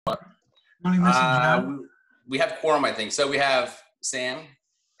Only missing John. We have quorum, I think. So we have Sam,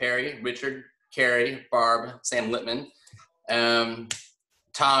 Perry, Richard, Carrie, Barb, Sam Littman.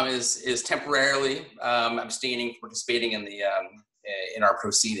 Tom is temporarily abstaining from participating in the in our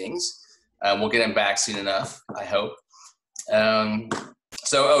proceedings. We'll get him back soon enough, I hope.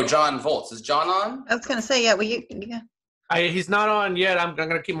 John Volz. Is John on? I was going to say, yeah. He's not on yet. I'm going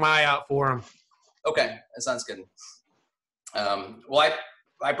to keep my eye out for him. Okay, that sounds good.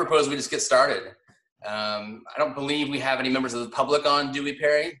 I propose we just get started. I don't believe we have any members of the public on, do we,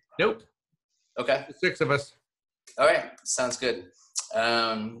 Perry? Nope. Okay. The 6 of us. All right, sounds good.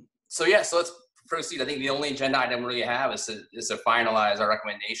 So let's proceed. I think the only agenda item we really have is to finalize our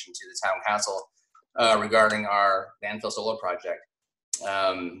recommendation to the town council regarding our landfill solar project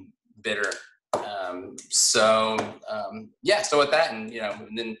bidder. So with that, and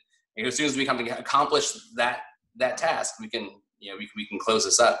then as soon as we come to accomplish that task, we can close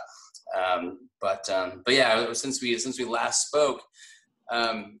this up. Since we last spoke,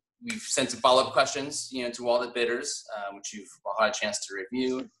 we've sent some follow-up questions, to all the bidders, which you've all had a chance to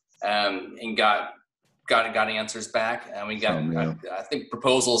review, and got answers back. And we got, I think,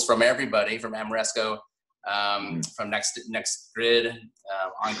 proposals from everybody, from Amoresco, from Next Grid,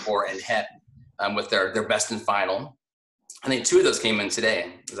 Encore, and HEP, with their best and final. I think 2 of those came in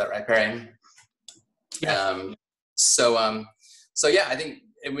today. Is that right, Perry? Yeah. I think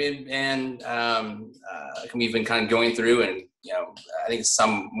we've been kind of going through, and I think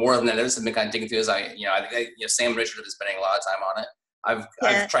some more than others have been kind of digging through this. I think Sam and Richard have been spending a lot of time on it. I've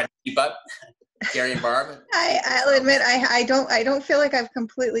tried to keep up. Gary and Barb. I'll admit I don't feel like I've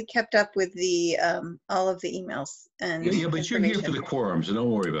completely kept up with the all of the emails and yeah, but you're here for the quorum, so don't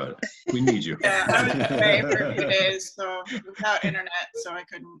worry about it. We need you. Yeah, I was away for a few days, so without internet, so I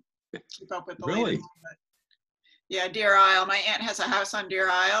couldn't keep up with the latest. But yeah, Deer Isle. My aunt has a house on Deer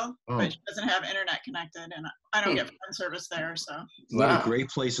Isle, but she doesn't have internet connected, and I don't get phone service there. So what a great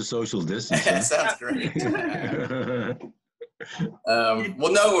place of social distance. That sounds great.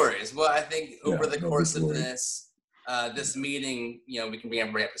 No worries. Well, I think over the course of this meeting, we can bring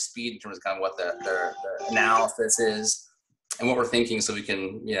everybody up to speed in terms of kind of what the analysis is and what we're thinking, so we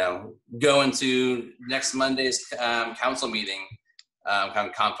can, go into next Monday's council meeting kind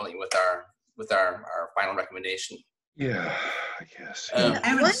of confidently with our final recommendation. Yeah, I guess. I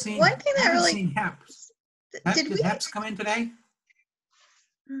haven't seen HEPS. Did HEPS come in today?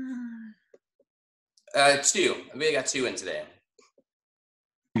 2. We got 2 in today.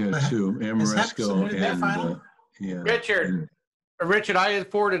 Yeah, 2. Amoresco and Richard, I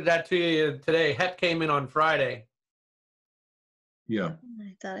had forwarded that to you today. HEP came in on Friday. Yeah.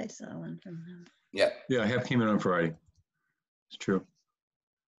 I thought I saw one from him. Yeah. Yeah, HEP came in on Friday. It's true.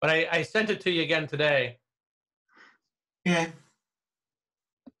 But I sent it to you again today. Yeah.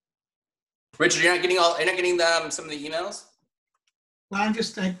 Richard, you're not getting some of the emails? Well, I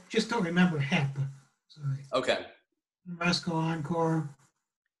just don't remember HEP. Sorry. Okay. Amoresco, Encore.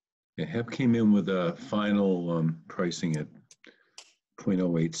 Yeah, HEP came in with a final pricing at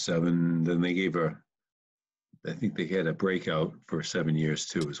 0.087. Then they gave I think they had a breakout for 7 years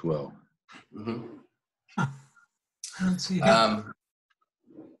too as well. Mm-hmm. Huh. I don't see HEP.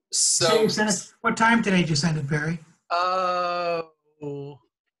 So you sent it, what time today did you send it, Barry? Hang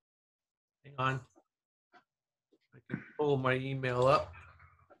on. I can pull my email up.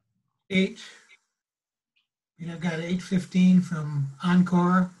 8. I've got 8:15 from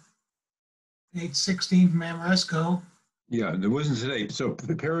Encore, 8:16 from Amoresco. Yeah, there wasn't today. So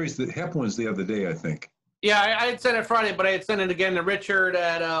the HEP one's the other day, I think. Yeah, I had sent it Friday, but I had sent it again to Richard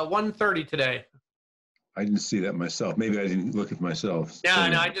at 1:30 today. I didn't see that myself. Maybe I didn't look at myself. No,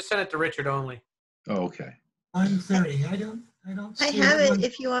 I just sent it to Richard only. Oh, okay. 1:30. I don't see I have it.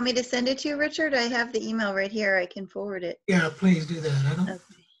 If you want me to send it to you, Richard, I have the email right here. I can forward it. Yeah, please do that. I don't. Okay.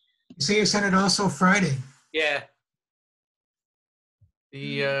 You say you sent it also Friday. Yeah.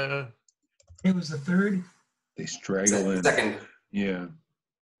 The It was the 3rd. They straggle in. Second. Yeah.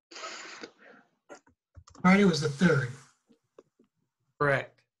 Friday was the 3rd.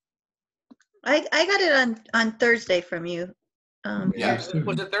 correct. I got it on Thursday from you. Yeah. Was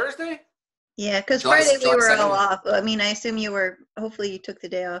it Thursday? Yeah, because July- Friday we July were 2nd. all off. I mean, I assume you were. Hopefully, you took the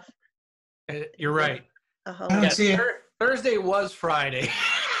day off. You're right. A I holiday. don't see it. Thursday was Friday.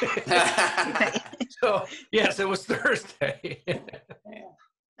 So yes, it was Thursday.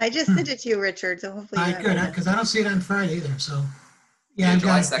 I just sent it to you, Richard. So hopefully, All you right, have good, it. because I don't see it on Friday either. So, yeah, Yeah, I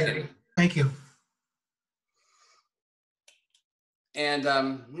July got it. 2nd. Thank you. And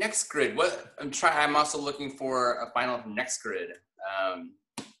Next Grid, I'm also looking for a final from Next Grid.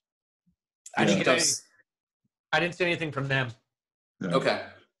 I didn't see anything from them. No. Okay.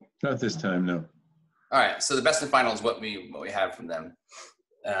 Not this time, no. All right, so the best and final is what we have from them.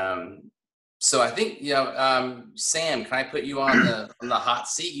 So I think Sam, can I put you on the hot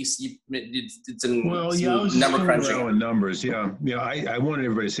seat? You did some, I was some just number screwing crunching. around with numbers. I wanted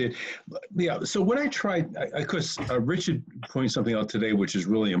everybody to see it. Yeah, so what I tried, because Richard pointed something out today, which is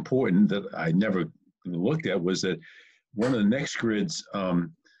really important that I never looked at, was that one of the NextGrid's,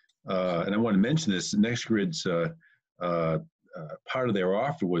 and I want to mention this, NextGrid's part of their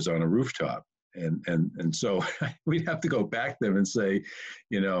offer was on a rooftop. And so we'd have to go back to them and say,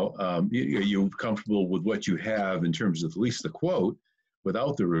 are you comfortable with what you have in terms of at least the quote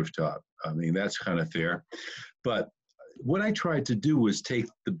without the rooftop? I mean, that's kind of fair. But what I tried to do was take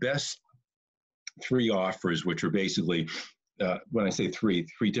the best 3 offers, which are basically, when I say three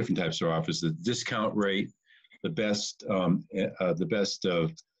different types of offers: the discount rate, the best of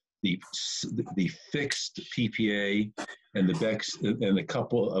the fixed PPA, and a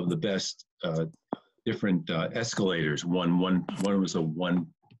couple of the best different escalators. One was a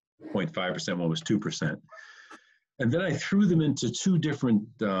 1.5%, one was 2%. And then I threw them into 2 different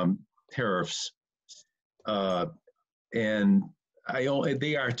tariffs, and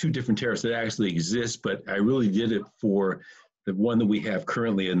they are 2 different tariffs that actually exist, but I really did it for the one that we have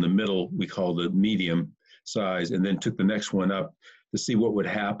currently in the middle, we call the medium size, and then took the next one up to see what would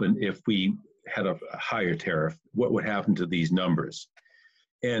happen if we had a higher tariff, what would happen to these numbers.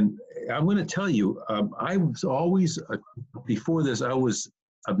 And I'm going to tell you, I was always, before this, I was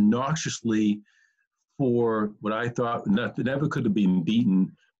obnoxiously for what I thought never could have been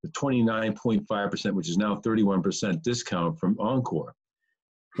beaten, the 29.5%, which is now 31% discount from Encore.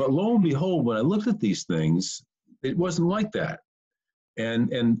 But lo and behold, when I looked at these things, it wasn't like that.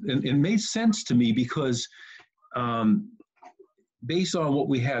 And it made sense to me because based on what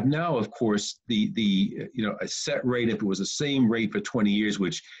we have now, of course, a set rate, if it was the same rate for 20 years,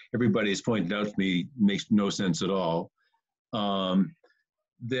 which everybody has pointed out to me makes no sense at all,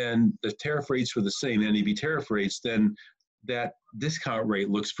 then the tariff rates were the same, NEB tariff rates, then that discount rate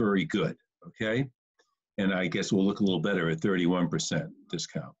looks very good, okay? And I guess we'll look a little better at 31%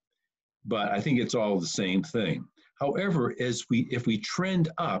 discount. But I think it's all the same thing. However, if we trend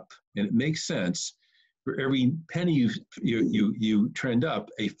up, and it makes sense, for every penny you trend up,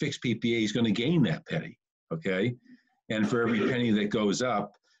 a fixed PPA is going to gain that penny, okay? And for every penny that goes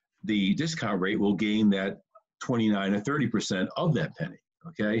up, the discount rate will gain that 29 or 30% of that penny,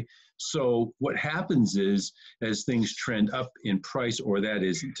 okay? So what happens is, as things trend up in price, or that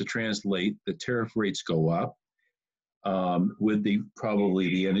is to translate, the tariff rates go up with probably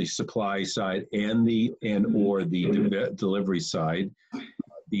the energy supply side and or the delivery side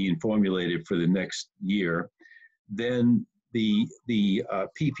being formulated for the next year, then the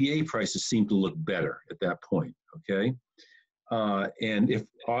PPA prices seem to look better at that point, okay? And if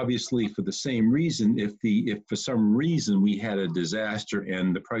obviously for the same reason, if for some reason we had a disaster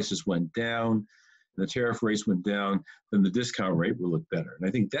and the prices went down, the tariff rates went down, then the discount rate will look better. And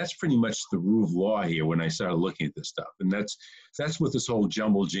I think that's pretty much the rule of law here when I started looking at this stuff. And that's what this whole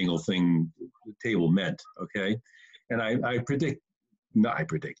jumble jingle thing table meant, okay? And I predict,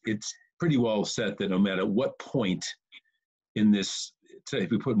 it's pretty well set that no matter what point in this, say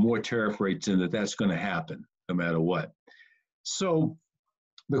if we put more tariff rates in, that's going to happen no matter what. So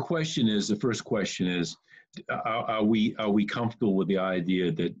the first question is, are we comfortable with the idea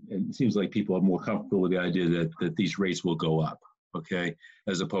that, and it seems like people are more comfortable with the idea that these rates will go up, okay,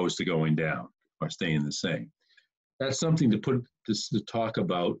 as opposed to going down or staying the same. That's something to talk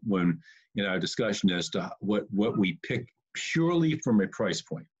about when in our discussion as to what we pick purely from a price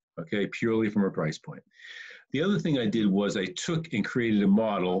point, okay, purely from a price point. The other thing I did was I took and created a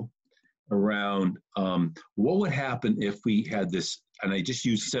model around what would happen if we had this, and I just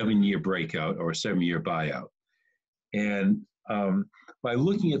used 7-year breakout or a 7-year buyout. And by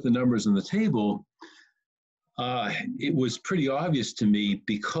looking at the numbers on the table, it was pretty obvious to me,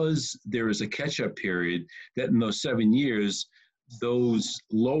 because there is a catch-up period, that in those 7 years, those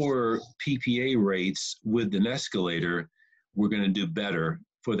lower PPA rates with an escalator were going to do better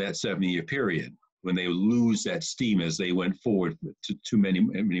for that 7-year period, when they lose that steam as they went forward to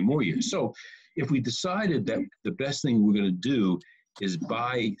many more years. So if we decided that the best thing we're going to do is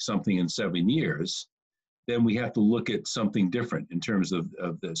buy something in 7 years, then we have to look at something different in terms of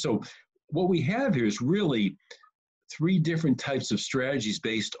the. So what we have here is really 3 different types of strategies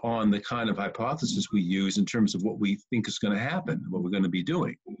based on the kind of hypothesis we use in terms of what we think is going to happen, what we're going to be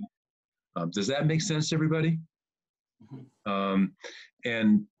doing. Does that make sense to everybody?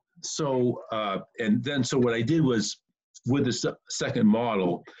 And so what I did was, with the second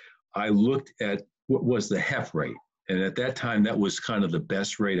model, I looked at what was the HEF rate. And at that time, that was kind of the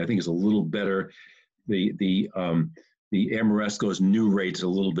best rate. I think it's a little better. The Ameresco's new rate is a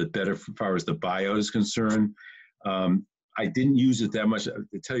little bit better as far as the buyout is concerned. I didn't use it that much. To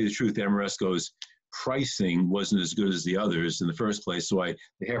tell you the truth, Ameresco's pricing wasn't as good as the others in the first place, so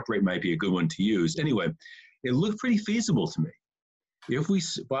the HEP rate might be a good one to use. Anyway, it looked pretty feasible to me. If we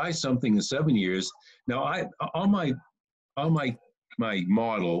buy something in 7 years, now on my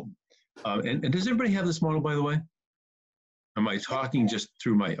model, and does everybody have this model, by the way? Am I talking just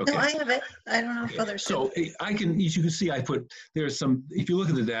through my, okay. No, I have it. I don't know if others do. So I can, as you can see, there's some, if you look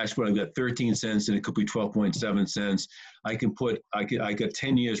at the dashboard, I've got 13 cents and it could be 12.7 cents. I got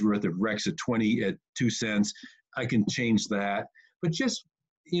 10 years worth of RECs at 2 cents. I can change that, but just,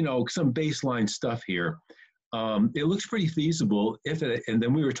 some baseline stuff here. It looks pretty feasible and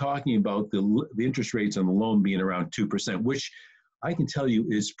then we were talking about the interest rates on the loan being around 2%, which I can tell you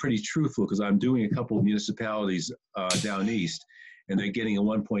is pretty truthful because I'm doing a couple of municipalities down east, and they're getting a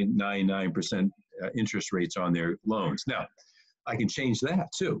 1.99% interest rates on their loans. Now, I can change that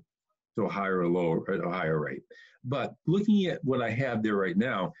too to a higher or lower, or a higher rate. But looking at what I have there right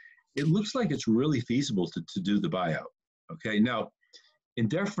now, it looks like it's really feasible to do the buyout. Okay, now, in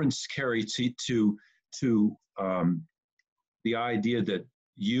deference, Carrie, to the idea that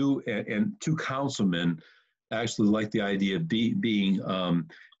you and two councilmen actually like the idea of being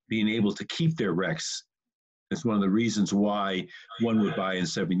able to keep their RECs. It's one of the reasons why one would buy in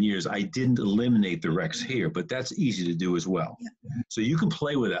 7 years. I didn't eliminate the RECs here, but that's easy to do as well. Yeah. So you can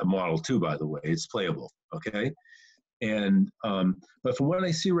play with that model too, by the way. It's playable, okay? And but from what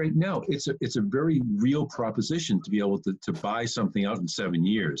I see right now, it's a very real proposition to be able to buy something out in 7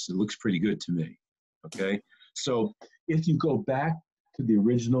 years. It looks pretty good to me, okay? So if you go back to the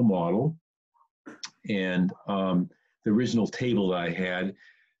original model, and the original table that I had,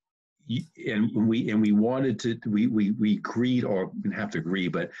 and we wanted to, we agreed, or we didn't have to agree,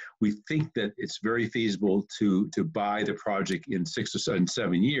 but we think that it's very feasible to buy the project in 6 or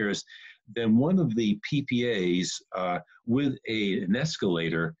 7 years. Then one of the PPAs with an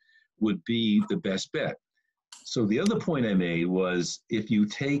escalator would be the best bet. So the other point I made was if you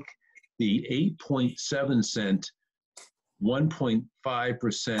take the 8.7 cent,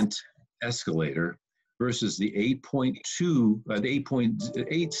 1.5% escalator versus the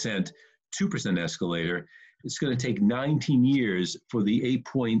 8.8 cent, 2% escalator, it's going to take 19 years for the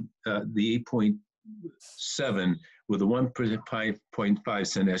 8.7 with a 1.5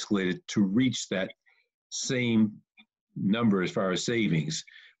 cent escalator to reach that same number as far as savings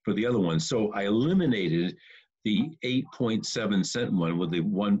for the other one. So I eliminated the 8.7 cent one with the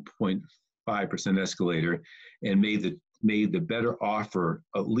 1.5% escalator and made the better offer,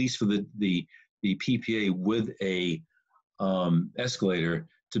 at least for the PPA with a escalator,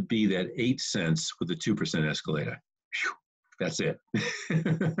 to be that 8 cents with the 2% escalator. Whew, that's it.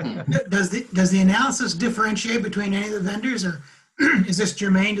 Does the analysis differentiate between any of the vendors, or is this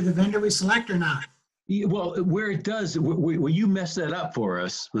germane to the vendor we select or not? Yeah, well, where it does, where you messed that up for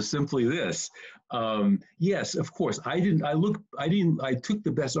us was simply this. Yes, of course, I took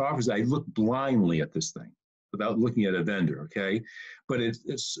the best offers. I looked blindly at this thing without looking at a vendor, okay? But it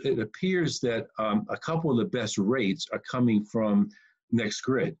appears that a couple of the best rates are coming from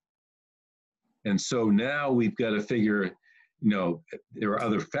NextGrid. And so now we've got to figure, there are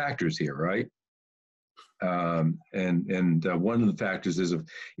other factors here, right? And one of the factors is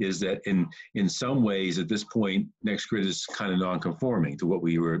that in some ways at this point, NextGrid is kind of non-conforming to what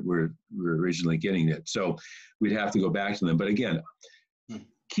we were originally getting at. So we'd have to go back to them. But again,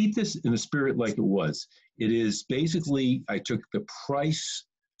 keep this in the spirit like it was. It is basically, I took the price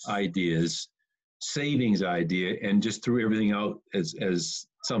ideas, savings idea, and just threw everything out as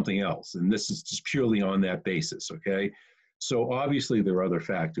something else. And this is just purely on that basis, okay? So obviously there are other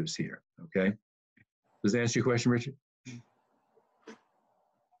factors here, okay? Does that answer your question, Richard?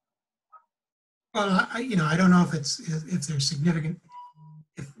 Well, I don't know if there's significant,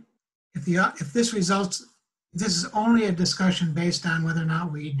 if this results, this is only a discussion based on whether or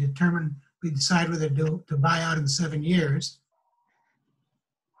not we decide whether to buy out in 7 years.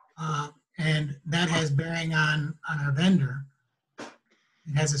 And that has bearing on our vendor.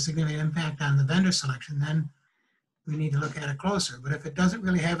 It has a significant impact on the vendor selection. Then we need to look at it closer. But if it doesn't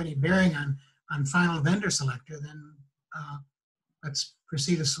really have any bearing on final vendor selector, then let's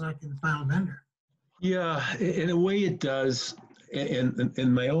proceed to selecting the final vendor. Yeah, in a way it does.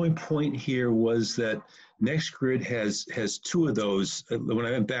 And my only point here was that NextGrid has two of those. When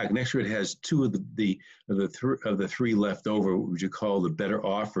I went back, NextGrid has two of the three left over, which you call the better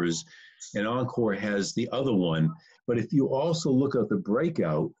offers, and Encore has the other one. But if you also look at the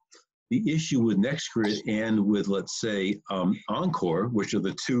breakout, The issue with NextGrid and with, let's say, Encore, which are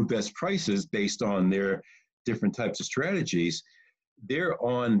the two best prices based on their different types of strategies, they're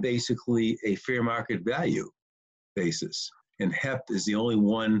on basically a fair market value basis. And HEP is the only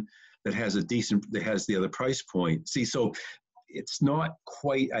one that has the other price point. See, so it's not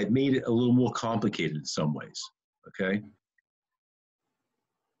quite, I've made it a little more complicated in some ways, okay?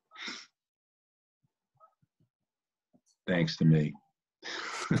 Thanks to me.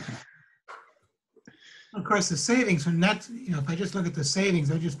 Of course, the savings from that, if I just look at the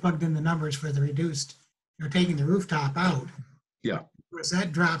savings, I just plugged in the numbers for the reduced, taking the rooftop out. Yeah. Whereas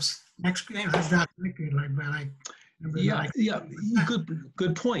that drops that drops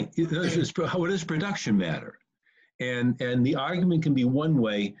Good point. How does production matter? And the argument can be one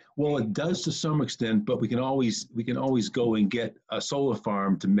way. Well, it does to some extent, but we can always go and get a solar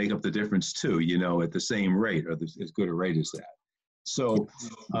farm to make up the difference too. At the same rate or as good a rate as that. So,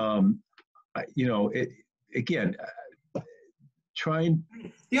 trying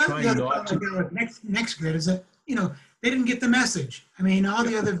not to. With NextGrid is that they didn't get the message. I mean, all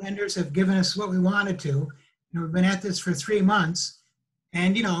the other vendors have given us what we wanted to. We've been at this for 3 months,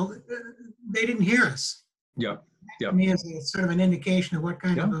 and they didn't hear us. Yeah. To me, it's sort of an indication of what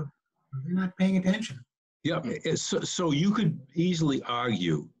kind of they're not paying attention. Yeah. So you could easily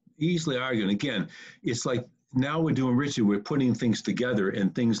argue, and again, it's like now we're doing, Richard, we're putting things together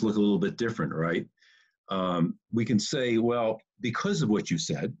and things look a little bit different, right? We can say, well, because of what you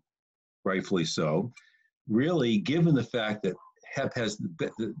said, rightfully so, really, given the fact that HEP has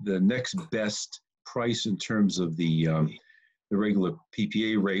the next best price in terms of the regular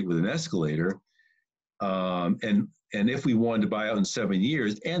PPA rate with an escalator, and if we wanted to buy out in 7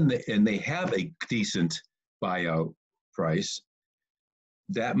 years, and they have a decent buyout price,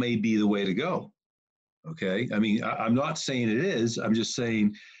 that may be the way to go. Okay, I mean, I'm not saying it is. I'm just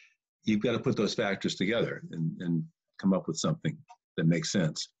saying you've got to put those factors together and come up with something that makes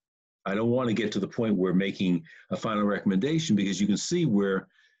sense. I don't want to get to the point where making a final recommendation, because you can see where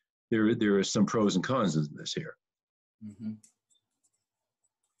there are some pros and cons in this here. Mm-hmm.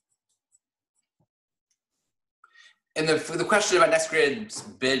 And the question about NextGrid's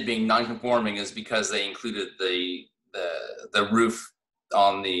bid being non-conforming is because they included the roof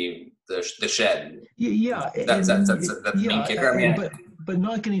on the shed. Yeah, that's the main kicker. I mean, but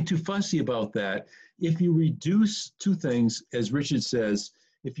not getting too fussy about that. If you reduce two things, as Richard says,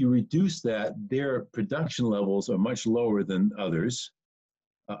 if you reduce that, their production levels are much lower than others.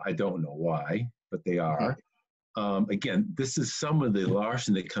 I don't know why, but they are. Again, this is some of the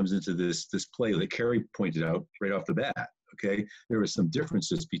Larson that comes into this play that Kerry pointed out right off the bat. Okay, there are some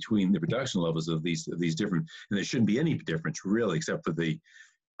differences between the production levels of these different, and there shouldn't be any difference really, except for the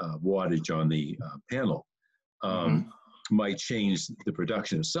wattage on the panel. Might change the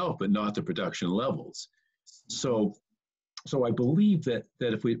production itself, but not the production levels. So I believe that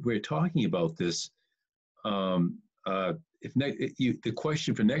if we're talking about this, the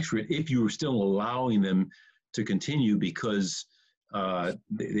question for NextGrid, if you were still allowing them to continue because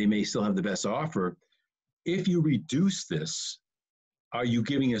they may still have the best offer, if you reduce this, are you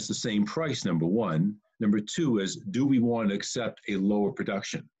giving us the same price, number one? Number two is, do we want to accept a lower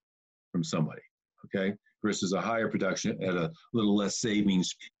production from somebody, okay, versus a higher production at a little less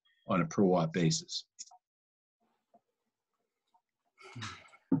savings on a per watt basis?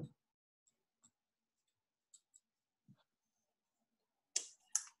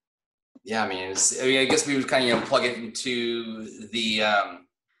 Yeah, I mean, I guess we would kind of plug it into the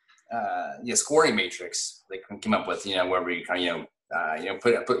scoring matrix they came up with, where we kind of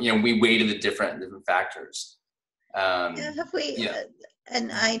we weighted the different factors. Have we?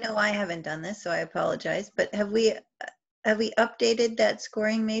 And I know I haven't done this, so I apologize. But have we updated that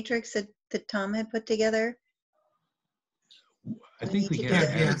scoring matrix that Tom had put together? I think we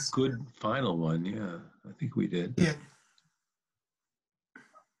had a good final one. Yeah, I think we did. Yeah.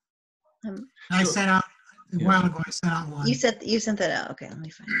 I sent out a while ago. I sent out one. You sent that out. Okay, let me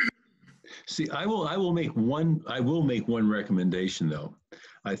find it. See, I will make one recommendation though.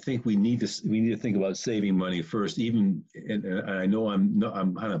 I think we need to think about saving money first. Even, and I know I'm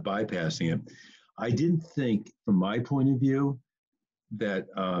kind of bypassing it. I didn't think, from my point of view, that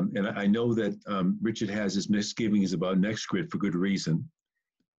and I know that Richard has his misgivings about NextGrid for good reason,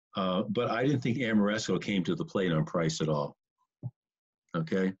 but I didn't think Ameresco came to the plate on price at all.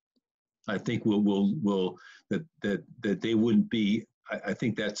 Okay. I think that they wouldn't be. I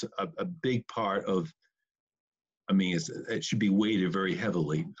think that's a big part of. I mean, it should be weighted very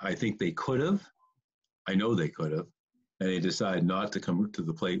heavily. I think they could have. I know they could have, and they decided not to come to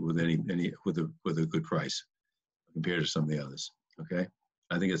the plate with with a good price compared to some of the others. Okay,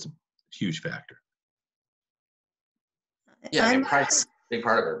 I think huge factor. Yeah, I mean, I'm, price is a big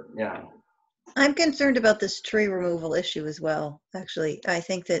part of it. Yeah. I'm concerned about this tree removal issue as well. Actually, I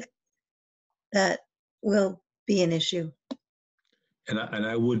think that will be an issue. And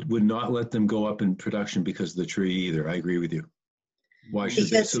I would not let them go up in production because of the tree either. I agree with you. Why should they?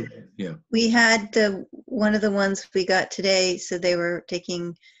 Because So, yeah. we had one of the ones we got today, so they were taking,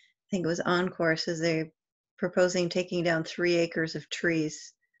 I think it was Encore, so they're proposing taking down 3 acres of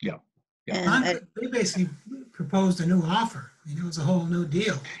trees. Yeah. Yeah. And They basically proposed a new offer. I mean, it was a whole new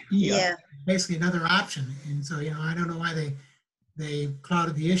deal. yeah, Basically another option. And so, I don't know why they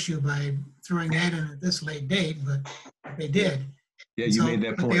clouded the issue by throwing that in at this late date, but they did. Yeah, And you so, made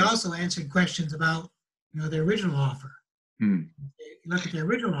that but point. they also answered questions about, the original offer. Hmm. If you look at the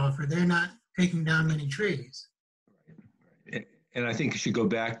original offer, they're not taking down many trees. And I think you should go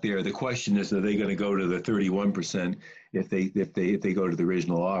back there. The question is, are they going to go to the 31% if they go to the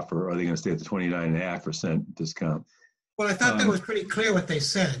original offer, or are they going to stay at the 29.5% discount? Well, I thought that was pretty clear what they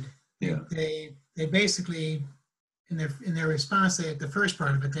said. Yeah. They basically, in their response, at the first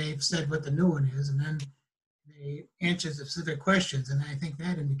part of it, they said what the new one is, and then they answered specific questions, and I think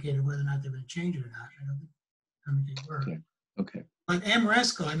that indicated whether or not they're going to change it or not. I don't think they were. Okay. But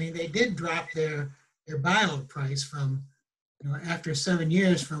Amoresco, I mean, they did drop their buyout price from, after 7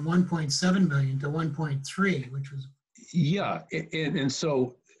 years, from 1.7 million to 1.3, which was. Yeah, and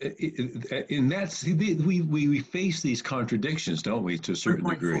so in that, we face these contradictions, don't we, to a certain 1.4,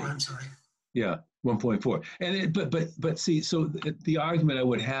 degree? I'm sorry. Yeah, 1.4. And but see, so the argument I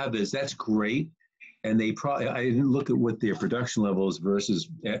would have is that's great, and they probably, I didn't look at what their production levels versus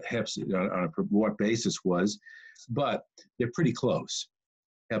HEP's on a per watt basis was, but they're pretty close.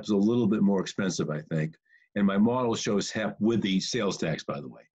 HEP's a little bit more expensive, I think. And my model shows HEP with the sales tax, by the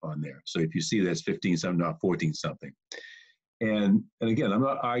way, on there. So if you see that's 15 something, not 14 something. And again, I'm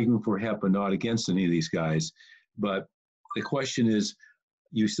not arguing for HEP or not against any of these guys, but the question is,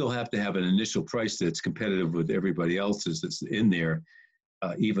 you still have to have an initial price that's competitive with everybody else's that's in there,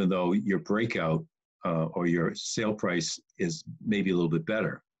 even though your breakout or your sale price is maybe a little bit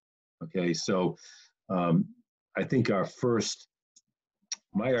better. Okay, so I think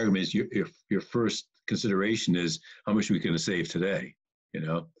my argument is your first consideration is how much are we going to save today,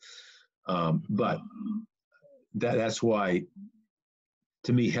 but that's why,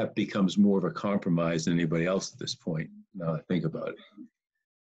 to me, HEP becomes more of a compromise than anybody else at this point, now I think about it.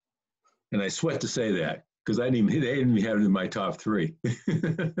 And I sweat to say that, because they didn't even have it in my top 3.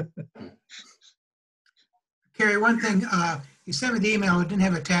 Carrie, one thing, you sent me the email, it didn't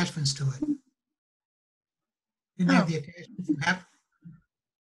have attachments to it. Didn't have the attachments from HEP.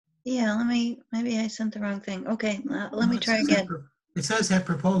 yeah. Maybe I sent the wrong thing. Okay, let me try again. It says HEP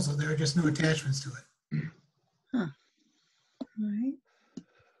proposal. There are just no attachments to it. Huh. All right.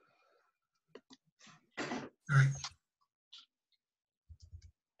 All right.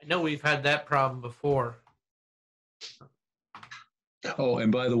 I know we've had that problem before. Oh,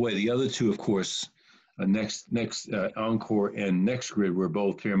 and by the way, the other two, of course, next Encore and NextGrid were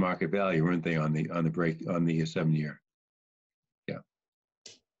both fair market value, weren't they, on the 7-year? Yeah.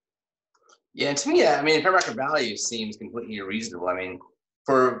 Yeah, and to me, I mean, fair market value seems completely reasonable. I mean,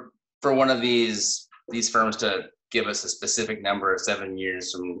 for one of these firms to give us a specific number of 7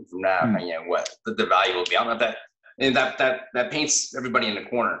 years from now, what the value will be. I don't know if that paints everybody in the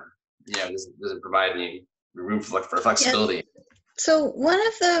corner. Doesn't provide any room for flexibility. Yeah. So one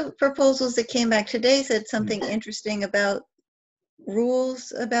of the proposals that came back today said something interesting about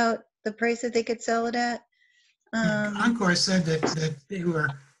rules about the price that they could sell it at. Encore said that they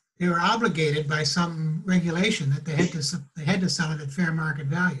were obligated by some regulation that they had to sell it at fair market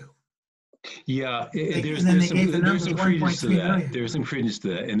value. Yeah, there's some credence to that. There's some credence to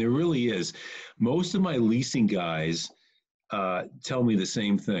that, and there really is. Most of my leasing guys tell me the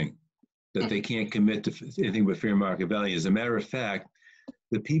same thing, that they can't commit to anything but fair market value. As a matter of fact,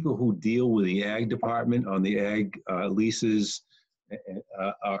 the people who deal with the ag department on the ag leases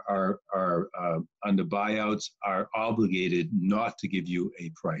are under buyouts are obligated not to give you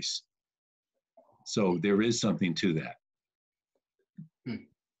a price. So there is something to that.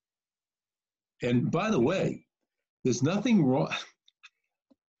 And by the way, there's nothing wrong.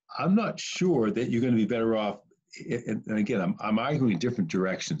 I'm not sure that you're going to be better off. And again, I'm arguing different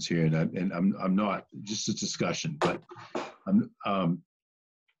directions here, and I'm not, just a discussion, but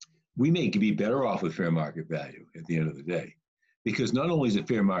we may be better off with fair market value at the end of the day, because not only is it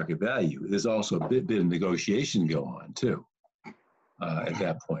fair market value, there's also a bit of negotiation go on too at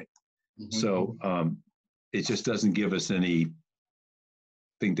that point. Mm-hmm. So it just doesn't give us any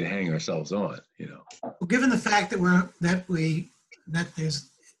thing to hang ourselves on, Well, given the fact that there's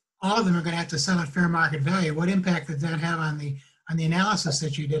all of them are going to have to sell at fair market value. What impact does that have on the analysis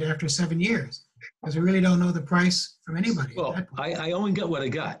that you did after 7 years? Because we really don't know the price from anybody. Well, I only got what I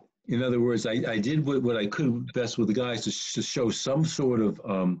got. In other words, I did what I could best with the guys to show some sort of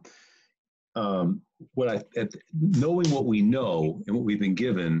knowing what we know and what we've been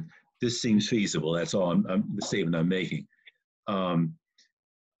given. This seems feasible. That's all. The statement I'm making.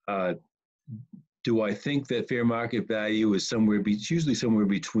 Do I think that fair market value is it's usually somewhere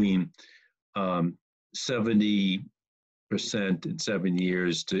between 70% in 7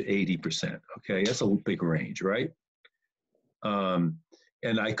 years to 80%. Okay, that's a big range, right? And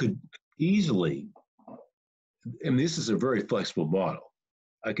I could easily, and this is a very flexible model.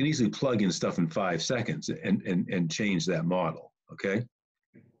 I can easily plug in stuff in 5 seconds and change that model. Okay.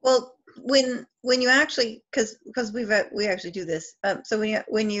 Well, when you actually, because we actually do this. So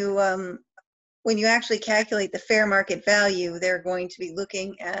when you actually calculate the fair market value, they're going to be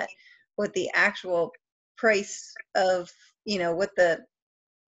looking at what the actual price of, what the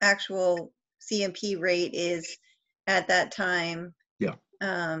actual CMP rate is at that time. Yeah.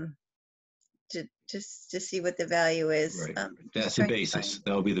 To see what the value is. Right. That's the basis.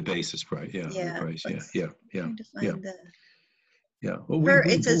 That'll be the basis price. Yeah. Yeah. The price. Yeah. Trying to find the- Yeah. Well,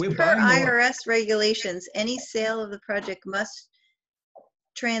 it says per IRS regulations, any sale of the project must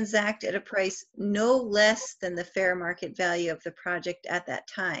transact at a price no less than the fair market value of the project at that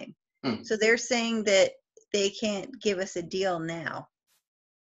time. So they're saying that they can't give us a deal now.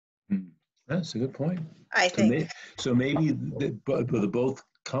 That's a good point. I think. So maybe both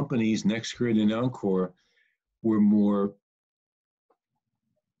companies, NextGrid and Encore, were more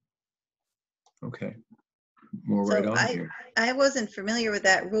right on here. I wasn't familiar with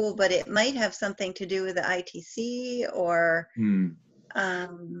that rule, but it might have something to do with the ITC or.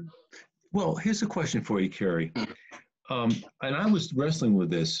 Well, here's a question for you, Carrie. And I was wrestling with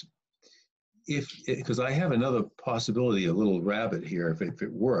this. Because I have another possibility, a little rabbit here, if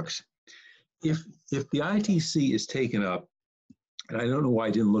it works. If the ITC is taken up, and I don't know why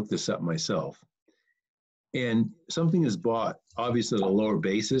I didn't look this up myself, and something is bought, obviously at a lower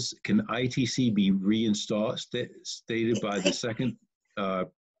basis, can ITC be reinstalled, stated by the second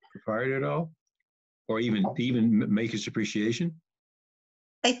proprietor at all? Or even make its depreciation?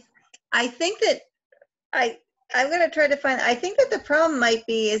 I think that I'm going to try to find, I think that the problem might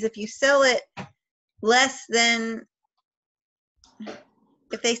be is if you sell it less than,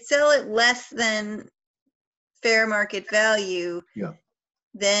 if they sell it less than fair market value,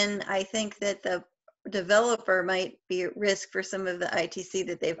 then I think that the developer might be at risk for some of the ITC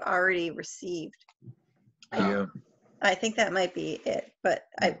that they've already received. Yeah. I think that might be it, but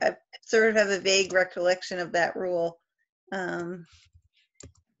I sort of have a vague recollection of that rule. Let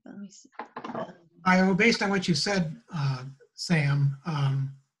me see. Well, based on what you said, Sam,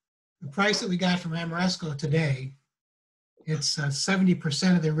 the price that we got from Amoresco today, it's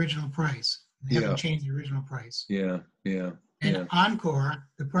 70% of the original price. They haven't changed the original price. Yeah. And Encore,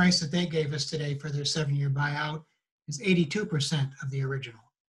 the price that they gave us today for their 7-year buyout is 82% of the original.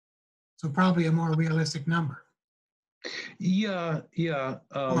 So probably a more realistic number. Yeah.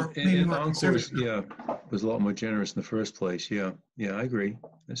 Or maybe more Encore's, conservative. was a lot more generous in the first place. Yeah, I agree.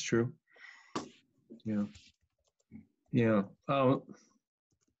 That's true. Yeah.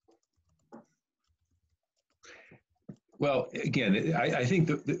 Well, again, I think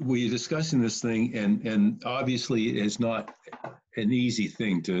that we're discussing this thing, and obviously it's not an easy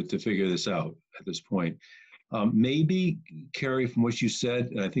thing to figure this out at this point. Maybe, Carrie, from what you said,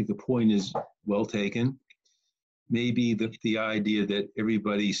 and I think the point is well taken, maybe the idea that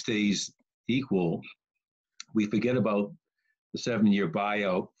everybody stays equal, we forget about the 7-year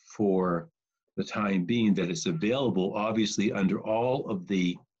buyout for the time being, that it's available, obviously, under all of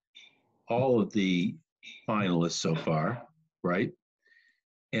the finalists so far, right?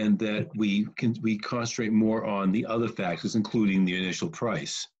 And that we concentrate more on the other factors, including the initial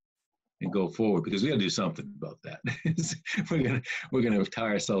price, and go forward, because we got to do something about that. we're gonna tie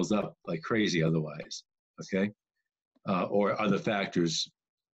ourselves up like crazy otherwise, okay? Or other factors,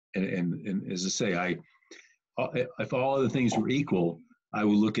 and as I say, if all other things were equal, I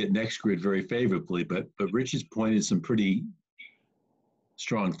would look at NextGrid very favorably. But Richard's pointed some pretty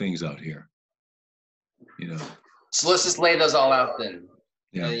strong things out here. So let's just lay those all out then.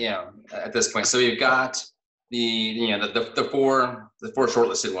 At this point, so we've got the four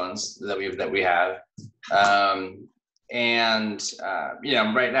shortlisted ones that we have,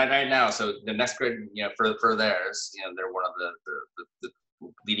 right now. So the NextGrid, for theirs, they're one of the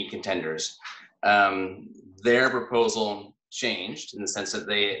leading contenders. Their proposal changed in the sense that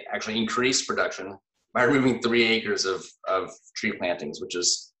they actually increased production by removing 3 acres of tree plantings, which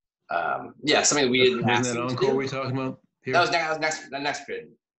is Yeah, something we didn't ask Wasn't that them to Encore do. we're talking about here? That was next grid,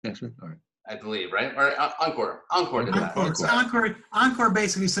 Next one? All right. I believe, right? Or Encore did that. Encore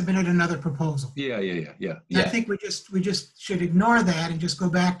basically submitted another proposal. Yeah. And Yeah. I think we just should ignore that and just go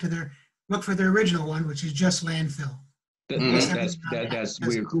back to look for their original one, which is just landfill. We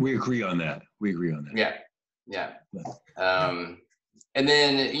agree on that. We agree on that. Yeah. And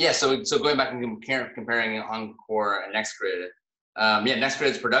then, so going back and comparing Encore and NextGrid,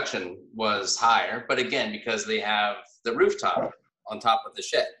 NextGrid's production was higher, but again, because they have the rooftop on top of the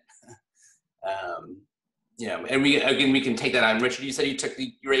shed. And we can take that on. Richard, you said you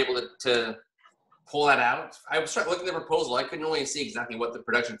were able to pull that out. I was looking at the proposal. I couldn't really see exactly what the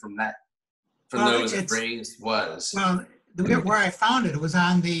production from those arrays was. Well, where I found it was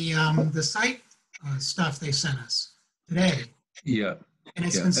on the site stuff they sent us today. Yeah. And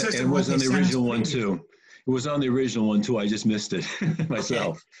it's Yeah. consistent And it was with on the original one too. It was on the original one too. I just missed it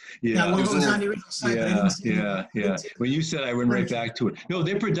myself. Yeah, well, it was on the original site. But I didn't see it. When you said, I went right back to it. No,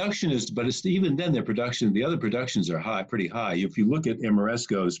 their production is, but it's even then their production. The other productions are pretty high. If you look at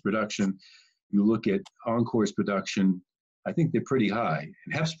Amoresco's production, you look at Encore's production, I think they're pretty high.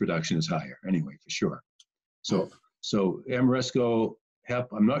 And HEP's production is higher anyway, for sure. So Amoresco,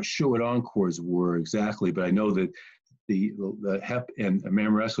 HEP, I'm not sure what Encore's were exactly, but I know that the HEP and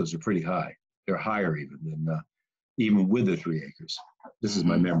Amoresco's are pretty high. They're higher even than even with the 3 acres. This is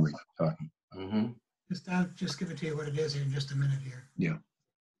my memory talking. Mm-hmm. I'll just give it to you what it is here in just a minute here. Yeah.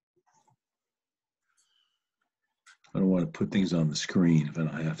 I don't want to put things on the screen if I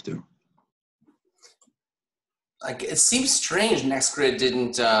don't have to. It seems strange NextGrid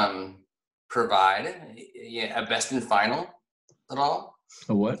didn't provide a best and final at all.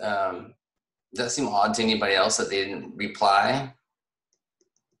 A what? Does that seem odd to anybody else that they didn't reply?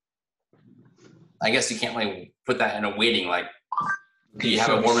 I guess you can't really put that in a weighting, like, do you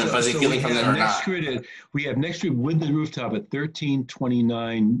have a warm and fuzzy feeling from them or not? We have NextGrid with the rooftop at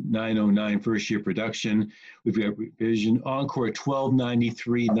 1329,909 first year production. We've got revision Encore at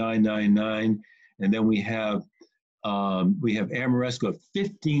 1293,999, and then we have Amoresco at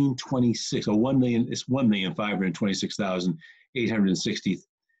 1526, or 1,000,000. It's 1,526,860.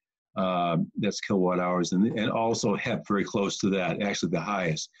 That's kilowatt hours, and also HEP very close to that, actually the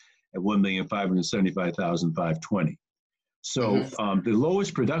highest at 1,575,520. So the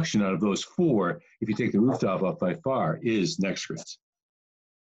lowest production out of those 4, if you take the rooftop off by far, is NextGrid's.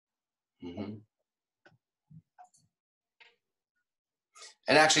 Mm-hmm.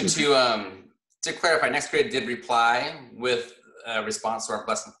 And actually, to clarify, NextGrid did reply with a response to our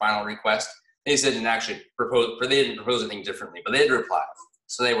less than final request. They didn't actually propose, or they didn't propose anything differently, but they did reply.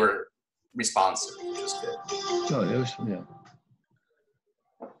 So they were responsive, which was good. Oh, it was, yeah.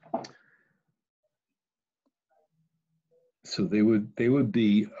 So they would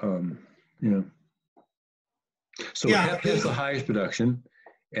be, So HEP has the highest production,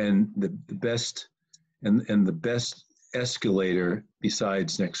 and the best, and the best escalator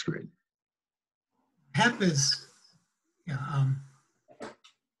besides NextGrid. HEP is,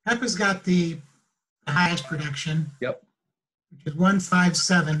 HEP has got the highest production. Yep. Which is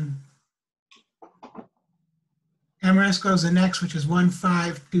 157. Amoresco's the next, which is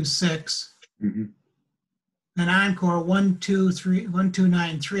 1526. Mm-hmm. And Encore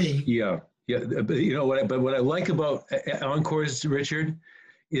 1293. Yeah. But you know what? But what I like about Encore's, Richard,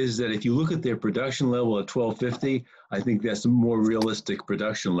 is that if you look at their production level at 1250, I think that's more realistic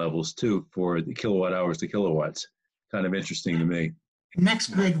production levels too for the kilowatt hours to kilowatts. Kind of interesting to me.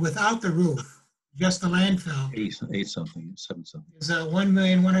 NextGrid without the roof, just the landfill. 8 something, 7 something. Is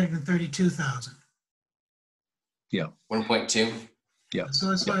 1,132,000. Yeah. 1.2. Yeah.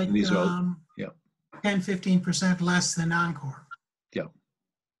 So it's like these are 10-15% less than Encore. Yeah.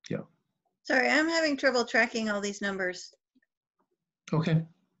 Sorry, I'm having trouble tracking all these numbers. Okay.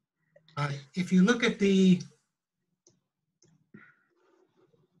 If you look at the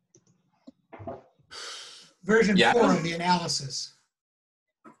version 4 of the analysis.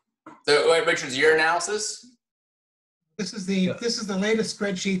 Wait, Richard's your analysis? This is the latest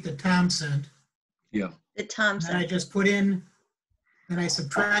spreadsheet that Tom sent. Yeah. That Tom And sent. I just put in, and I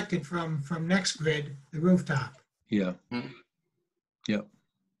subtracted from NextGrid the rooftop. Yeah. Yeah.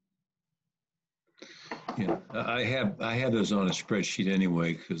 Yeah. I have those on a spreadsheet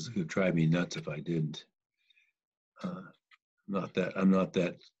anyway because it would drive me nuts if I didn't. I'm not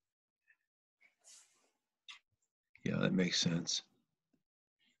that. Yeah, that makes sense.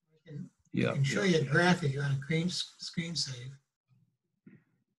 Yeah. I can show you a graph if you're on a screen save.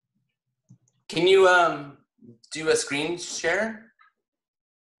 Can you do a screen share?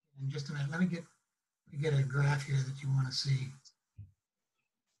 In just a minute, let me get a graph here that you want to see.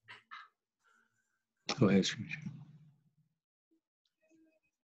 Go ahead, Screech.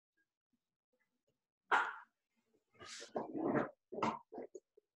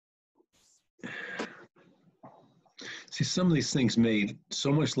 See, some of these things made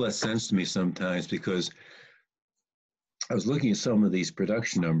so much less sense to me sometimes because I was looking at some of these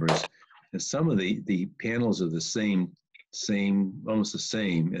production numbers, and some of the panels are the same, almost the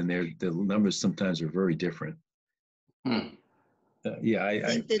same, and the numbers sometimes are very different. Yeah, I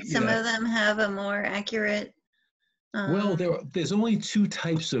think that some of them have a more accurate. Well, there's only two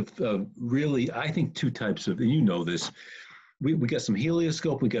types of really, I think two types of, and you know this, we got some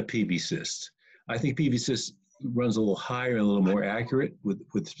helioscope, we got PV-Cyst. I think PV-Cyst runs a little higher and a little more accurate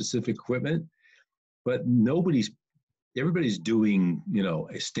with specific equipment, but everybody's doing, you know,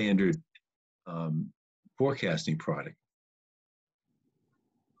 a standard forecasting product.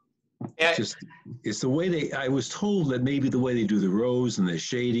 Yeah. It's the way I was told that maybe the way they do the rows and the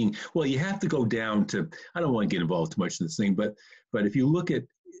shading, well, you have to go down to, I don't want to get involved too much in this thing, but if you look at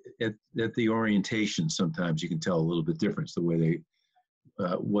the orientation, sometimes you can tell a little bit difference the way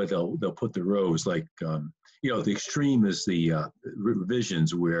where they'll put the rows, like, you know, the extreme is the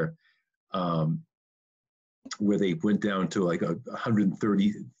revisions where they went down to like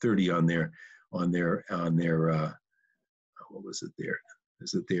 130 on their what was it there?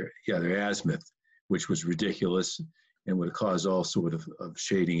 Is it there? Yeah, their azimuth, which was ridiculous and would cause all sort of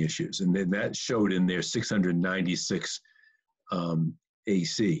shading issues. And then that showed in their 696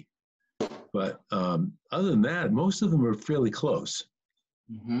 AC. But other than that, most of them are fairly close.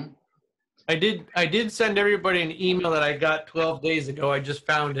 Mm-hmm. I did send everybody an email that I got 12 days ago. I just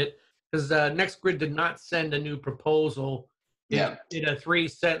found it because NextGrid did not send a new proposal. It did a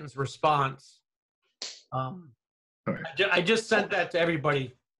 3-sentence response. Right. I just sent that to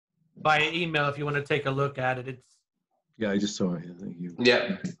everybody by email if you want to take a look at it. Yeah, I just saw it. Thank you.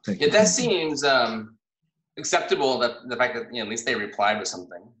 Yeah. Thank you. That seems acceptable, that the fact that, you know, at least they replied with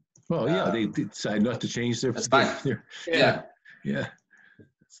something. Well, yeah, they decided not to change their. That's fine. Yeah.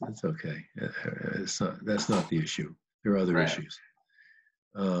 It's okay. That's not the issue. There are other issues.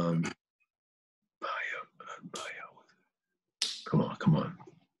 Bio. Come on.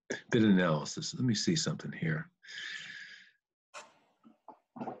 Bit analysis. Let me see something here.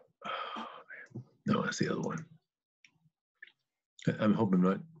 No, that's the other one. I'm hoping I'm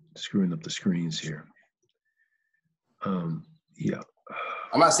not screwing up the screens here. Yeah.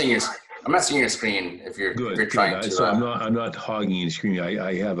 I'm not seeing your screen if you're trying to. So I'm not hogging any screen.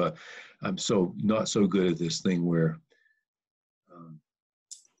 I'm not so good at this thing where.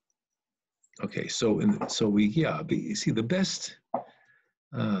 Okay, so you see the best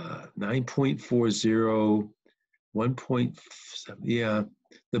 9.40, 1.7. Yeah,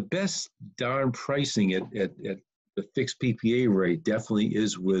 the best darn pricing at the fixed PPA rate definitely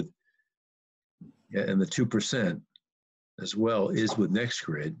is with, and the 2% as well is with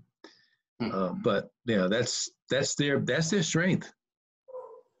NextGrid. But yeah, that's their strength.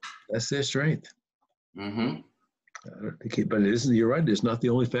 That's their strength. Mm-hmm. But it isn't. You're right. It's not the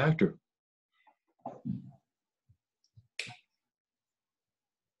only factor.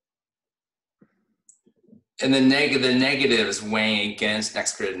 And the negatives weighing against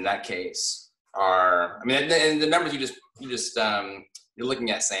NextGrid in that case are, I mean, and the numbers you're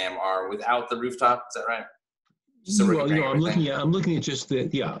looking at, Sam, are without the rooftop. Is that right? Well, no, I'm looking at just the,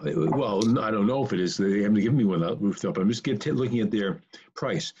 yeah. Well, I don't know if it is. They haven't given me one without rooftop. I'm just looking at their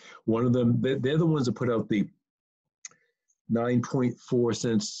price. One of them, they're the ones that put out the 9.4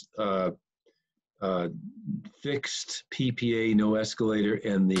 cents fixed PPA, no escalator,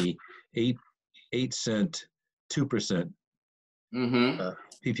 and the 8 cent 2%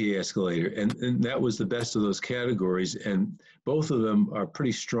 PPA escalator, and that was the best of those categories. And both of them are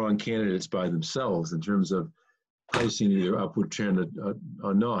pretty strong candidates by themselves in terms of pricing, either upward trend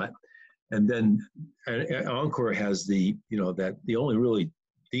or not. And then Encore has the only really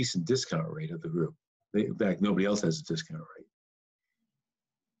decent discount rate of the group. In fact, nobody else has a discount rate.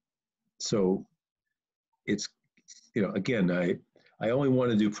 So it's, again, I only want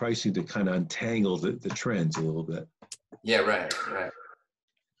to do pricing to kind of untangle the trends a little bit. Yeah, right.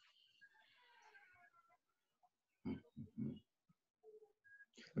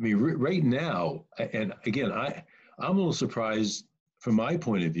 I mean, right now, and again, I'm a little surprised from my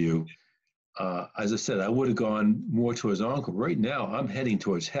point of view. As I said, I would have gone more towards Encore. Right now, I'm heading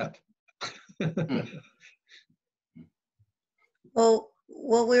towards HEP. Well,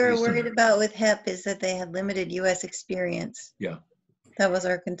 what we were worried about with HEP is that they had limited U.S. experience. Yeah. That was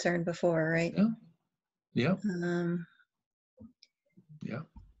our concern before, right? Yeah. Yeah.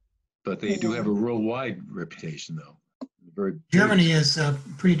 But they do have a worldwide reputation, though. Germany is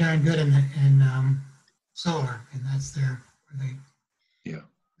pretty darn good in solar, and that's their, where they, Yeah.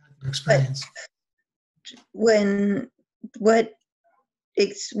 their experience. What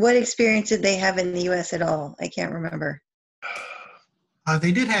experience did they have in the U.S. at all? I can't remember.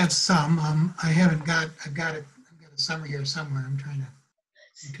 They did have some. I've got a summary here somewhere. I'm trying to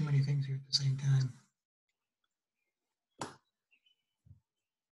do too many things here at the same time.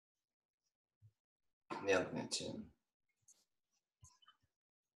 Yeah, me too.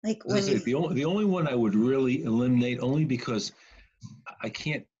 Like As I when say, you, the only one I would really eliminate, only because I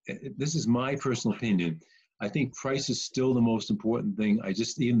can't, this is my personal opinion. I think price is still the most important thing.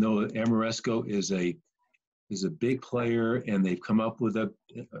 Even though Ameresco is a big player and they've come up with a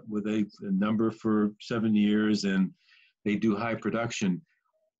number for 7 years and they do high production,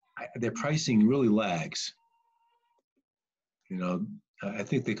 their pricing really lags. You know, I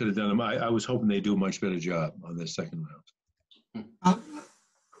think they could have done them. I was hoping they'd do a much better job on the second round.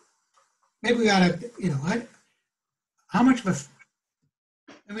 Maybe we ought to, how much of a,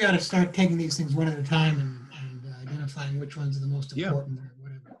 maybe we ought to start taking these things one at a time and identifying which ones are the most important or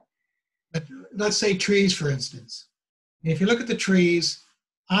whatever. But let's say trees, for instance. If you look at the trees,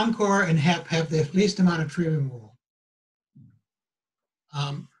 Encore and HEP have the least amount of tree removal.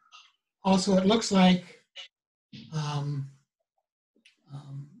 Also, it looks like,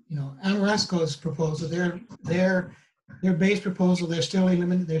 Ameresco's proposal, their base proposal, they're still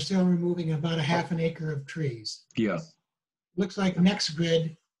removing about a half an acre of trees. Yeah. Looks like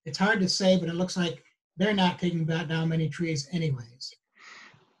NextGrid, it's hard to say, but it looks like they're not taking down many trees anyways.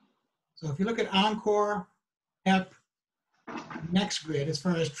 So if you look at Encore, HEP, NextGrid, as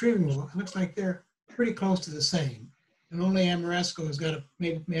far as tree removal, it looks like they're pretty close to the same. And only Ameresco has got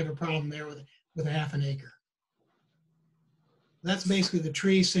may have a problem there with a half an acre. That's basically the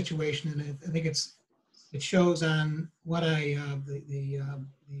tree situation, and I think it shows on what the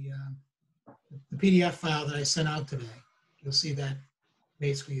PDF file that I sent out today. You'll see that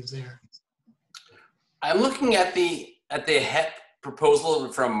basically is there. I'm looking at the HEP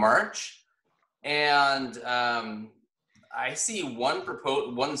proposal from March, and I see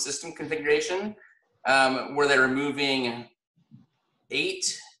one system configuration where they're removing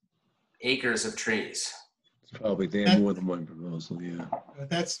 8 acres of trees. Probably they have more than one proposal, yeah.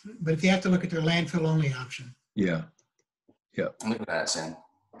 But if you have to look at their landfill only option. Yeah. Yeah. Look at that, Sam.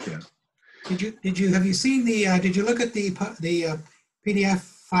 Yeah. Did you see did you look at the PDF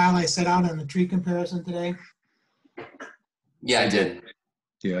file I set out on the tree comparison today? Yeah, I did.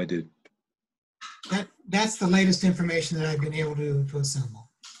 Yeah, I did. That's the latest information that I've been able to assemble.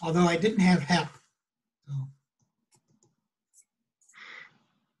 Although I didn't have HEP. So.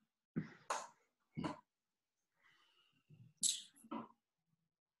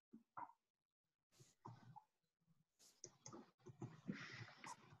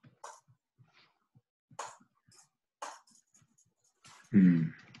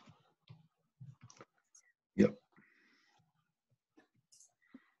 Yep.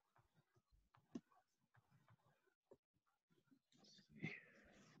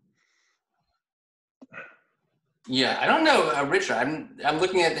 Yeah, I don't know, Richard. I'm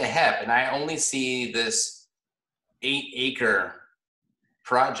looking at the HEP, and I only see this 8-acre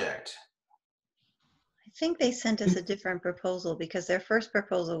project. I think they sent us a different proposal because their first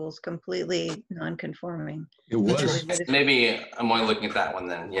proposal was completely non-conforming. It was. Maybe I'm only looking at that one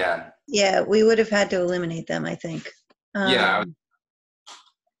then. Yeah. Yeah, we would have had to eliminate them, I think. Yeah.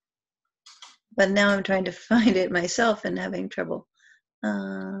 But now I'm trying to find it myself and having trouble.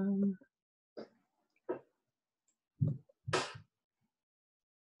 If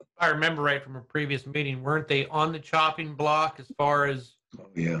I remember right from a previous meeting, weren't they on the chopping block as far as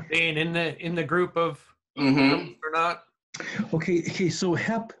being in the group of groups or not? Okay. So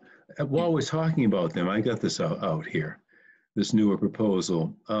HEP, while we're talking about them, I got this out here, this newer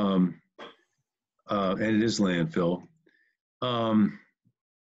proposal, and it is landfill.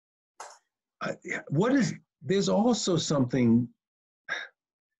 There's also something.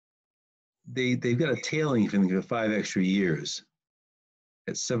 They've got a tailing thing for 5 extra years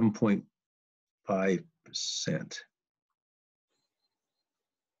at 7.5%.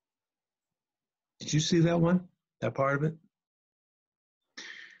 Did you see that one? That part of it?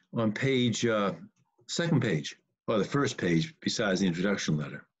 On page, second page, or the first page, besides the introduction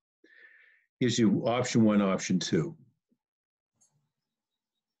letter. Gives you option 1, option 2.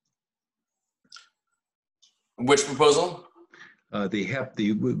 Which proposal? The HEP,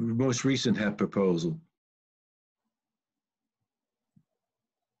 the most recent HEP proposal.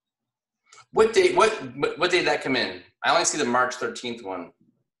 What date did that come in? I only see the March 13th one.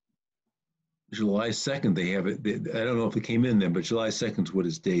 July 2nd, they have it. I don't know if it came in then, but July 2nd is what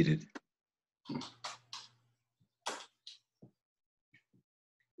it's dated.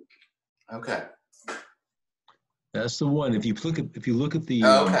 Okay. That's the one. If you look at the,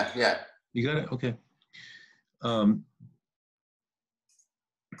 Oh, okay. Yeah. you got it? Okay. Um,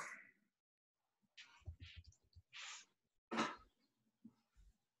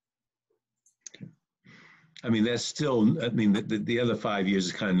 I mean, that's still, I mean, the other 5 years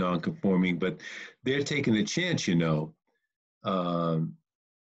is kind of non-conforming, but they're taking a chance,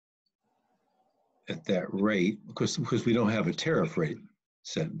 at that rate, because we don't have a tariff rate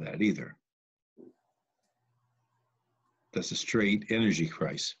set in that either. That's a straight energy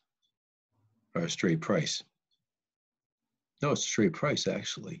price, or a straight price. No, it's a straight price,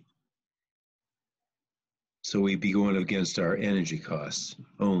 actually. So we'd be going against our energy costs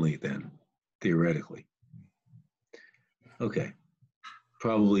only then, theoretically. Okay,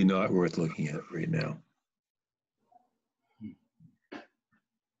 probably not worth looking at right now.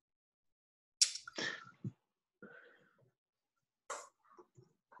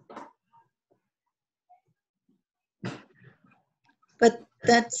 But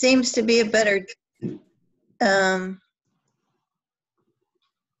that seems to be a better,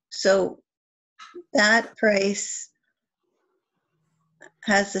 so that price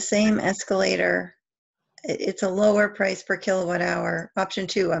has the same escalator. It's a lower price per kilowatt hour. Option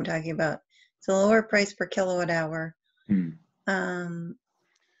 2 I'm talking about. It's a lower price per kilowatt hour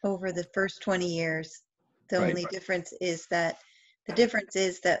over the first 20 years. The Right. only difference is that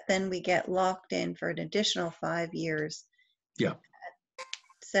then we get locked in for an additional 5 years. Yeah.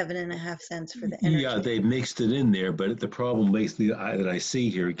 7.5 cents for the energy. Yeah, they mixed it in there, but the problem basically that I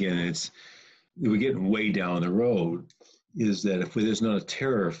see here again, it's we're getting way down the road, is that if there's not a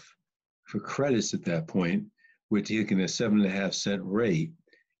tariff for credits at that point, we're taking a 7.5 cent rate,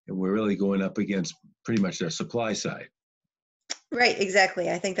 and we're really going up against pretty much our supply side. Right, exactly.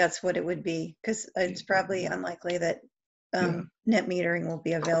 I think that's what it would be, because it's probably unlikely that net metering will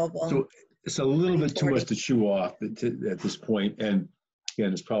be available. So it's a little bit too much to chew off at this point, and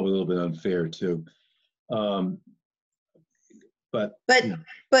again, it's probably a little bit unfair too. But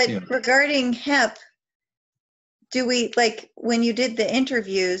regarding HEP, do we, like, when you did the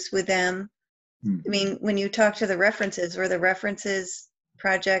interviews with them, I mean, when you talked to the references, were the references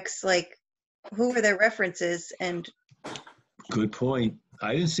projects, like, who were their references? And good point.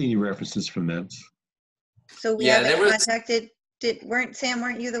 I didn't see any references from them. so we haven't contacted. Weren't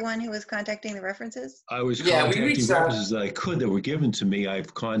you the one who was contacting the references? I was contacting references that I could that were given to me.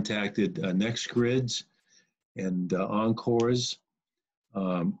 I've contacted NextGrids and Encores,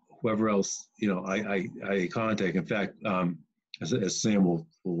 whoever else, I contact. In fact, as Sam will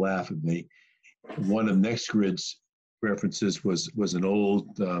laugh at me, one of NextGrid's references was an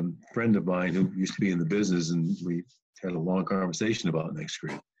old friend of mine who used to be in the business, and we had a long conversation about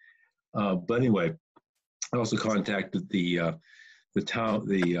NextGrid. But anyway, I also contacted the town,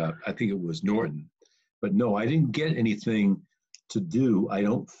 I think it was Norton, but no, I didn't get anything to do, I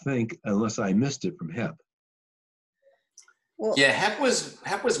don't think, unless I missed it from HEP. Well, yeah, HEP was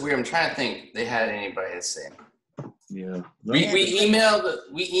weird. I'm trying to think they had anybody the same. Yeah. We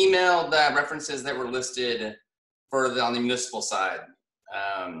emailed references that were listed on the municipal side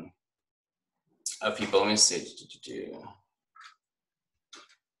of people. Let me see.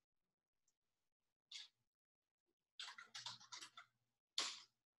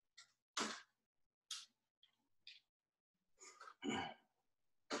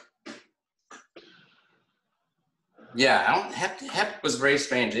 Yeah, HEP was very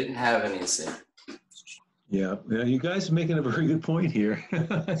strange. They didn't have any. Yeah, you guys are making a very good point here.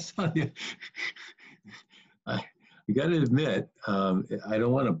 You got to admit, I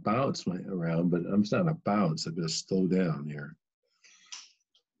don't want to bounce around, but I'm starting to bounce. I better slow down here.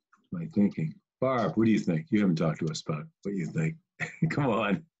 My thinking. Barb, what do you think? You haven't talked to us about what you think. Come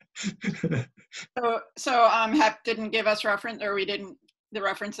on. So HEP didn't give us reference, or the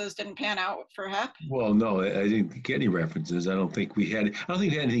references didn't pan out for HEP? Well, no, I didn't get any references. I don't think they had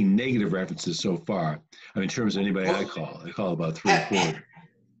any negative references so far. I mean, in terms of anybody I call about 3 or 4.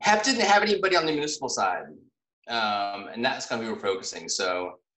 HEP didn't have anybody on the municipal side. And that's kind of who we were focusing.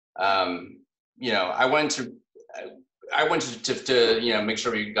 So, I wanted to make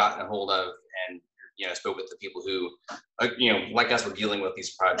sure we got a hold of and, spoke with the people who, like us, were dealing with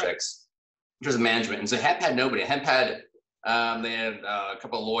these projects in terms of management. And so HEP had nobody. HEP had, they had a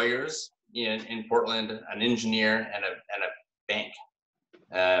couple of lawyers in Portland, an engineer, and a bank,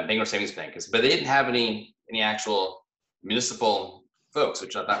 Bangor Savings Bank. But they didn't have any actual municipal folks,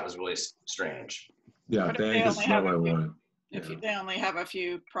 which I thought was really strange. Yeah, bank is not what I wanted. If they only have a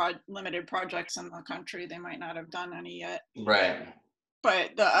few limited projects in the country, they might not have done any yet. Right.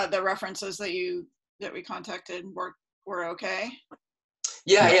 But the references that we contacted were okay.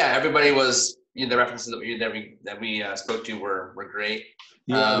 Yeah, everybody was, the references that we spoke to were great.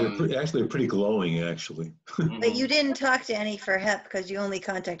 Yeah, they're pretty glowing, actually. But you didn't talk to any for HEP because you only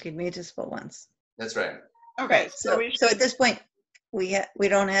contacted municipal ones. That's right. Okay, So at this point, we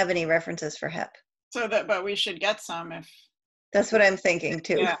don't have any references for HEP. but we should get some if. That's what I'm thinking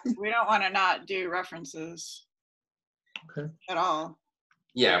too. Yeah, we don't want to not do references. Okay. At all.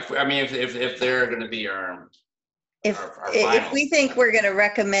 Yeah, if they're going to be our If finals. we think we're going to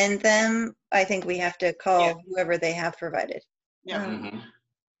recommend them, I think we have to call whoever they have provided. Yeah. Mm-hmm.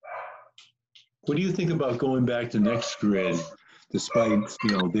 What do you think about going back to NextGrid, despite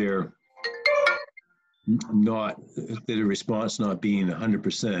their response not being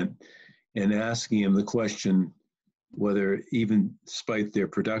 100%, and asking them the question whether, even despite their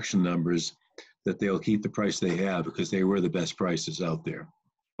production numbers, that they'll keep the price they have because they were the best prices out there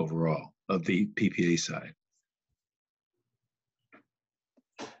overall of the PPA side.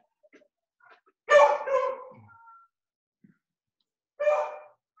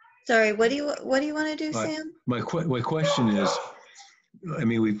 Sorry, what do you want to do, Sam? My question is,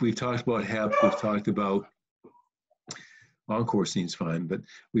 we've talked about HEP, we've talked about Encore seems fine, but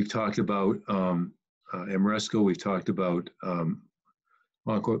we've talked about Ameresco, we've talked about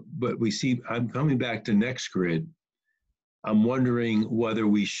Encore, but I'm coming back to NextGrid. I'm wondering whether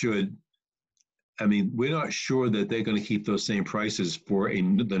we should, we're not sure that they're going to keep those same prices for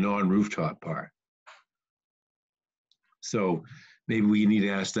the non-rooftop part. So maybe we need to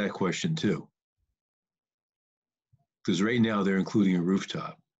ask that question too. Because right now they're including a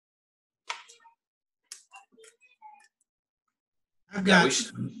rooftop. I've got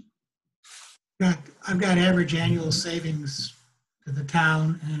average annual savings to the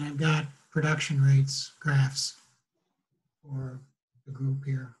town, and I've got production rates graphs for the group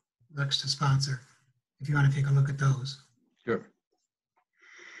here, Rex to sponsor, if you want to take a look at those. Sure.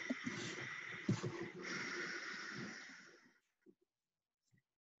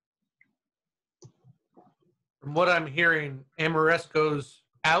 From what I'm hearing, Ameresco's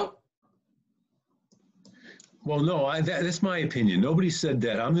out. Well, no, that's my opinion. Nobody said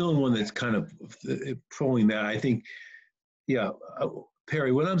that. I'm the only one that's kind of trolling that. I think,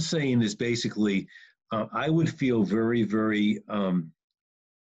 Perry, what I'm saying is basically, I would feel very, very,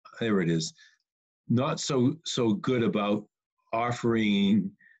 there it is, not so good about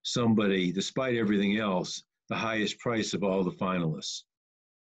offering somebody, despite everything else, the highest price of all the finalists.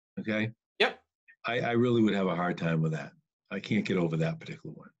 Okay? Yep. I really would have a hard time with that. I can't get over that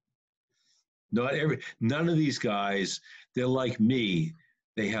particular one. None of these guys, they're like me.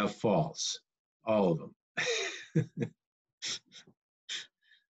 They have faults, all of them.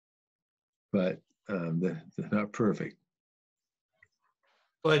 But they're not perfect.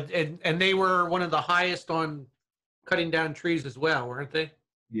 But and they were one of the highest on cutting down trees as well, weren't they?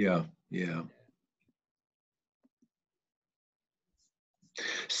 Yeah.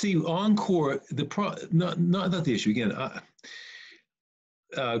 See, Encore, not the issue again.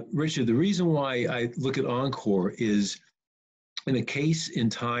 Richard, the reason why I look at Encore is, in a case in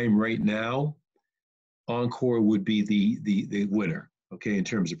time right now, Encore would be the winner, okay, in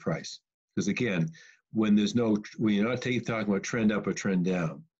terms of price. Because again, when you're not talking about trend up or trend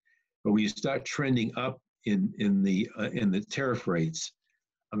down, but when you start trending up in the tariff rates,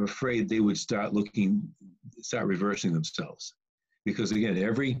 I'm afraid they would start reversing themselves. Because again,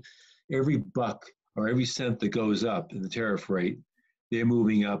 every buck or every cent that goes up in the tariff rate, they're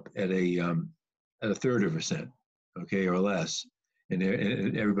moving up at a third of a cent, okay, or less, and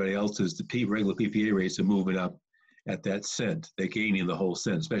everybody else's regular PPA rates are moving up at that cent. They're gaining the whole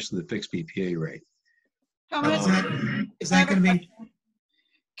cent, especially the fixed PPA rate. Is that going to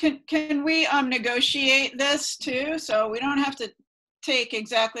be? Can we negotiate this too? So we don't have to take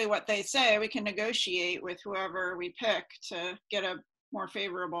exactly what they say. We can negotiate with whoever we pick to get a more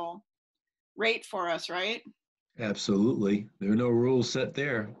favorable rate for us, right? Absolutely. There are no rules set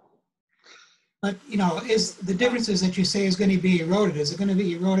there. But, is the differences that you say is going to be eroded? Is it going to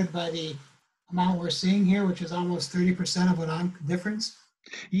be eroded by the amount we're seeing here, which is almost 30% of an difference?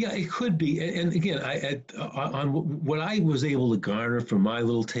 Yeah, it could be. And again, on what I was able to garner from my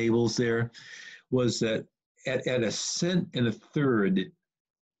little tables there was that at a cent and a third,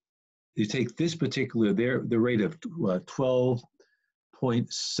 you take this particular, the rate of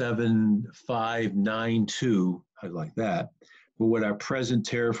 12.7592, I like that, for what our present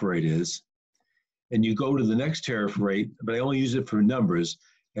tariff rate is. And you go to the next tariff rate, but I only use it for numbers,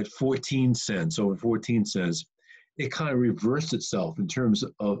 at 14 cents, over 14 cents, it kind of reversed itself in terms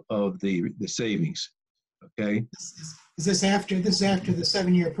of the savings, okay? Is this after the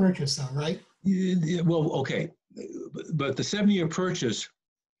 7-year purchase though, right? Yeah, well, okay. but the 7-year purchase,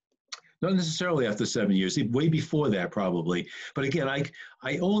 not necessarily after 7 years, way before that probably. But again,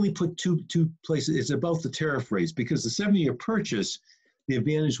 I only put two places. It's about the tariff rates, because the 7-year purchase, the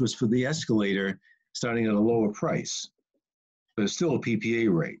advantage was for the escalator starting at a lower price, but it's still a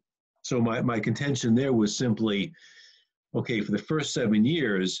PPA rate. So my contention there was simply, okay, for the first 7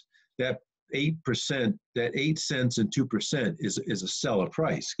 years, that 8%, that 8 cents and 2% is a seller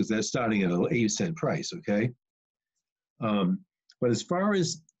price, because that's starting at an 8-cent price, okay? But as far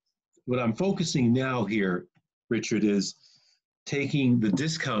as what I'm focusing now here, Richard, is taking the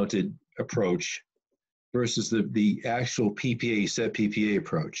discounted approach versus the actual PPA, set PPA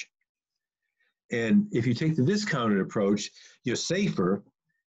approach. And if you take the discounted approach, you're safer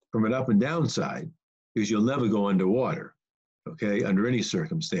from an up and down side, because you'll never go underwater, okay, under any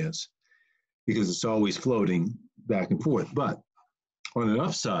circumstance, because it's always floating back and forth. But on an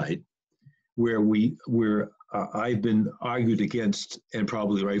upside, where I've been argued against, and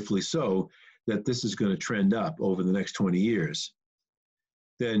probably rightfully so, that this is going to trend up over the next 20 years,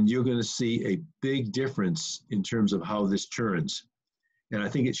 then you're going to see a big difference in terms of how this turns. And I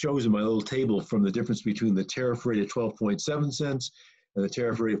think it shows in my little table from the difference between the tariff rate of 12.7 cents and the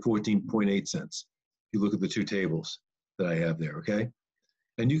tariff rate of 14.8 cents. If you look at the two tables that I have there, okay?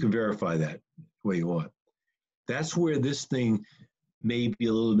 And you can verify that the way you want. That's where this thing may be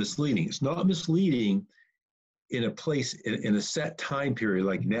a little misleading. It's not misleading in a place, in a set time period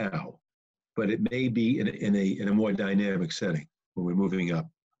like now, but it may be in a more dynamic setting when we're moving up.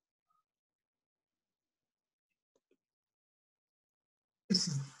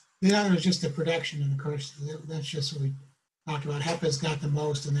 The other is just the production, and of course, that's just what we talked about. HEPA's got the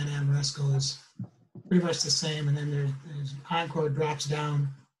most, and then Ameresco is pretty much the same, and then there's Oncor drops down,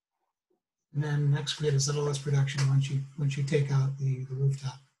 and then Next Grid is the lowest production once you take out the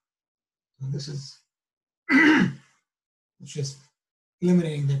rooftop. So this is it's just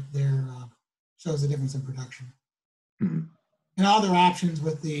eliminating that there shows the difference in production. Mm-hmm. And all their options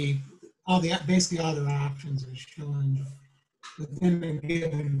with basically all their options are showing within a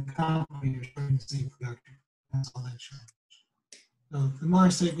given company are showing the same production. That's all that shows. So the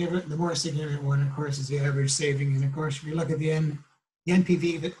more significant one, of course, is the average saving. And of course, if you look at the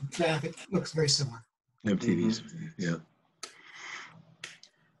NPV graph, it looks very similar. MTVs, yeah.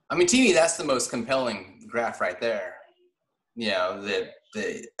 I mean, to me, that's the most compelling graph right there. You know,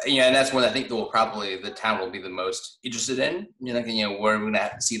 and that's one I think the town will be the most interested in. Where we're going to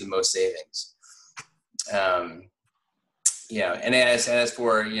have to see the most savings. And as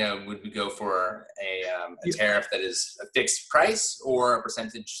for, would we go for a tariff that is a fixed price or a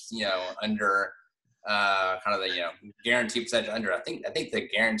percentage, under kind of the, guaranteed percentage under? I think the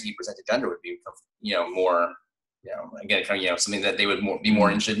guaranteed percentage under would be, more, again, kind of, something that they would be more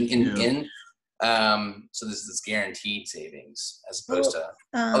interested in. So this is guaranteed savings as opposed to.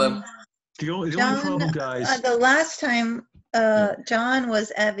 The only problem, guys. The last time John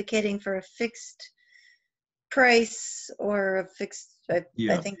was advocating for a fixed price or a fixed, I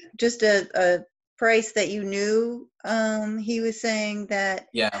think just a price that you knew. He was saying that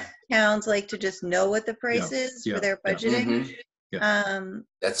towns like to just know what the price is for their budgeting. Mm-hmm.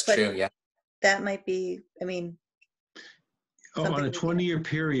 That's true. Yeah. That might be, I mean. On a 20-year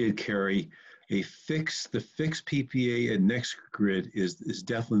period, Carrie, the fixed PPA at Next Grid is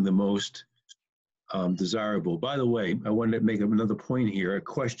definitely the most desirable. By the way, I wanted to make another point here, a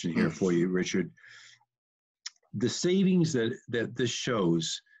question here for you, Richard. The savings that this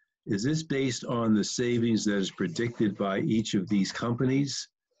shows, is this based on the savings that is predicted by each of these companies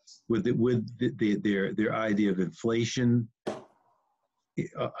with their idea of inflation,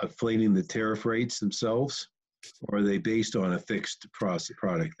 inflating the tariff rates themselves, or are they based on a fixed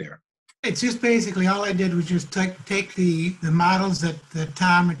product there? It's just basically all I did was just take the models that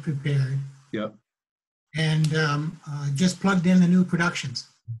Tom had prepared. Yep. And just plugged in the new production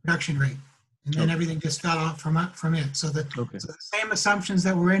rate. And then everything just fell out from it. So the same assumptions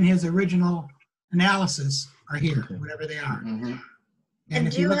that were in his original analysis are here, whatever they are. Mm-hmm.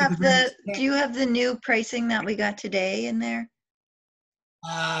 And do you have the new pricing that we got today in there?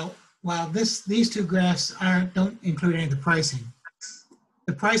 Well, these two graphs don't include any of the pricing.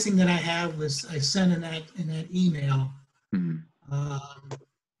 The pricing that I have I sent in that email. Mm-hmm.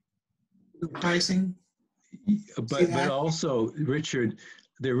 The pricing. But also, Richard,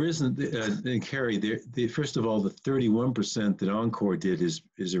 there isn't, and Carrie, first of all, the 31% that Oncor did is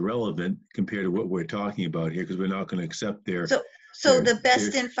irrelevant compared to what we're talking about here, because we're not going to accept their. So the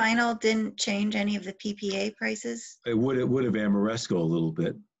best and final didn't change any of the PPA prices? It would have Ameresco a little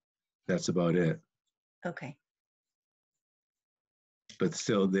bit. That's about it. Okay. But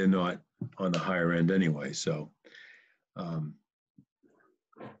still, they're not on the higher end anyway. So,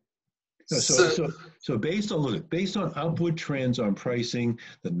 So based on upward trends on pricing,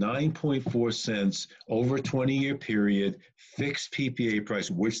 the 9.4 cents over a 20-year period, fixed PPA price,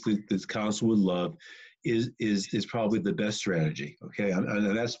 which this council would love, is probably the best strategy. Okay,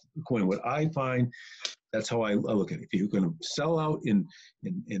 and that's according to what I find. That's how I look at it. If you're going to sell out in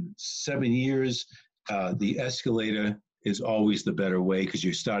 7 years, the escalator is always the better way because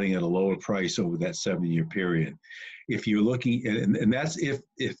you're starting at a lower price over that 7-year period. If you're looking, and that's if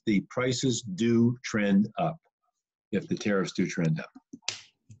the prices do trend up, if the tariffs do trend up.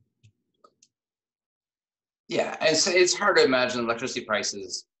 Yeah, it's hard to imagine electricity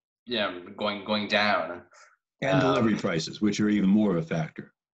prices, going down. And delivery prices, which are even more of a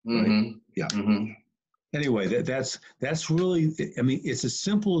factor. Right? Mm-hmm. Yeah. Mm-hmm. Anyway, that's really, I mean, it's as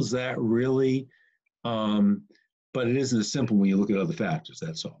simple as that, really, but it isn't as simple when you look at other factors.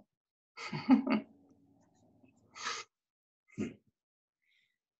 That's all.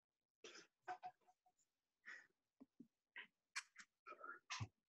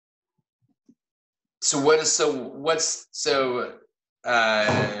 What's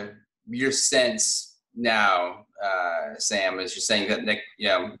your sense now, Sam, is you're saying that Nick,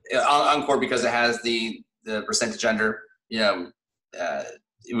 Encore, because it has the percentage under, even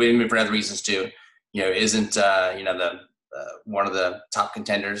for other reasons too, isn't the one of the top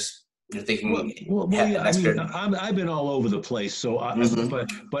contenders. You're thinking. Yeah, I mean, I've been all over the place. So,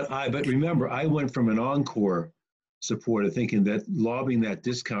 but remember, I went from an Encore supporter thinking that lobbying that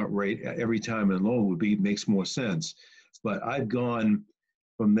discount rate every time in loan would makes more sense. But I've gone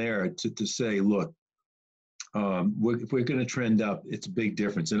from there to say, look, if we're going to trend up, it's a big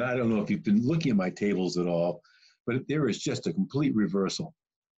difference. And I don't know if you've been looking at my tables at all, but there is just a complete reversal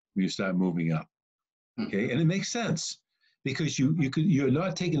when you start moving up. Okay, and it makes sense because you're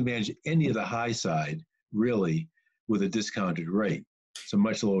not taking advantage of any of the high side really with a discounted rate. It's a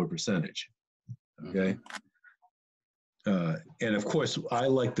much lower percentage. Okay. And of course, I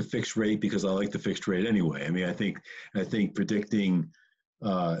like the fixed rate because I like the fixed rate anyway. I mean, I think predicting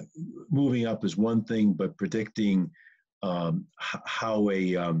moving up is one thing, but predicting how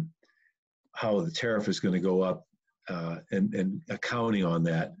the tariff is going to go up and accounting on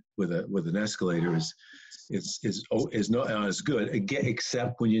that with an escalator is not as good. Again,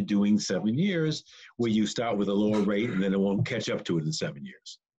 except when you're doing 7 years, where you start with a lower rate and then it won't catch up to it in 7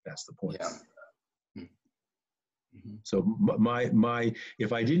 years. That's the point. Yeah. So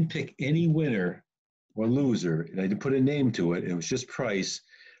if I didn't pick any winner or loser and I didn't put a name to it, and it was just price,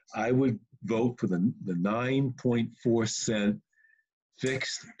 I would vote for the 9.4 cent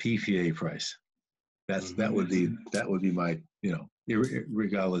fixed PPA price. That would be my,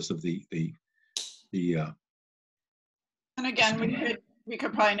 regardless of the And again, we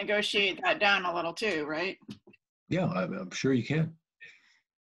could probably negotiate that down a little too, right? Yeah, I'm sure you can.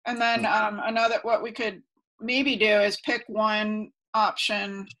 And then what we could maybe do is pick one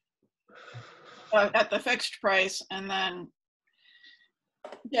option at the fixed price and then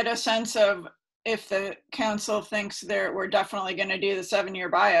get a sense of if the council thinks we're definitely going to do the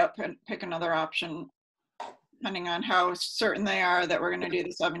 7-year buyout, pick another option depending on how certain they are that we're going to do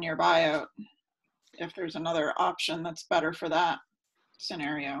the 7-year buyout. If there's another option that's better for that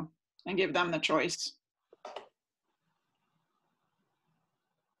scenario, and give them the choice.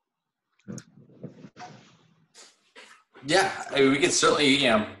 Yeah, I mean, we could certainly,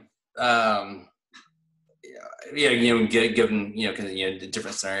 given the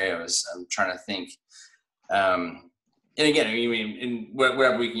different scenarios. I'm trying to think, and again, I mean, in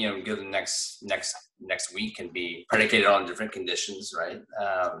whatever we can, give the next week can be predicated on different conditions, right?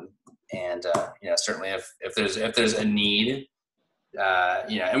 Certainly if there's a need,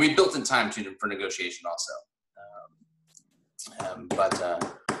 and we built in time too for negotiation also,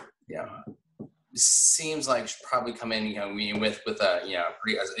 seems like should probably come in, with a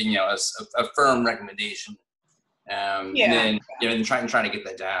pretty, a firm recommendation, and then trying to get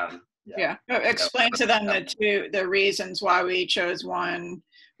that down. Explain to them the reasons why we chose one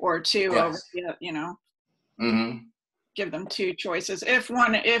or two over give them two choices. If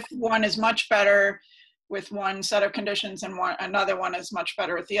one is much better with one set of conditions and another one is much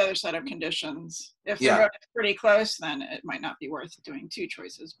better with the other set of conditions. If they're pretty close, then it might not be worth doing two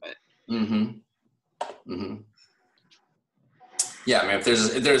choices. But yeah, I mean, if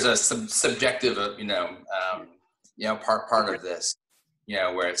there's a subjective, part of this,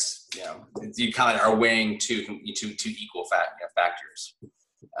 where it's, you kind of are weighing two equal factors,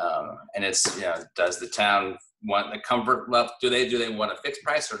 and it's, does the town want the comfort level? Do they want a fixed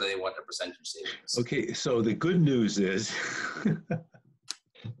price or do they want a percentage savings? Okay, so the good news is,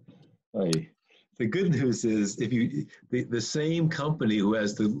 the the good news is if you, the same company who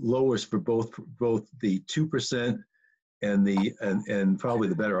has the lowest for both the 2% and and probably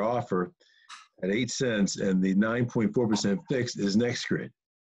the better offer at 8 cents and the 9.4% fixed is NextGrid.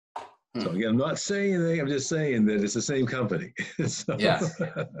 So again, I'm not saying anything, I'm just saying that it's the same company. So, Yeah.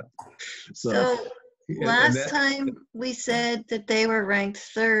 So and last time we said that they were ranked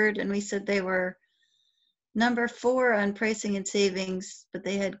third, and we said they were number 4 on pricing and savings, but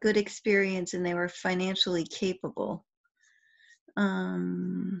they had good experience and they were financially capable.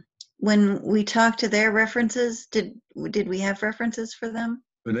 When we talked to their references, did we have references for them?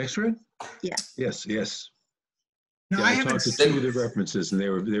 the NextGrid? Yeah. Yes. No, Yeah, I I haven't talked to 2 of the references, and they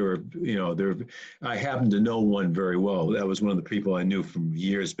were, you know, I happened to know one very well. That was one of the people I knew from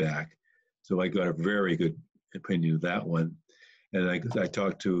years back, so I got a very good opinion of that one. And I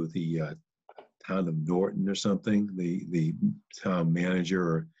talked to the town of Norton or something, the town manager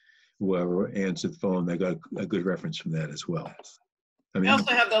or whoever answered the phone. They got a good reference from that as well. I They mean,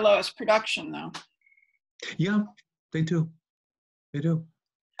 also have the lowest production though. yeah, they do. They do.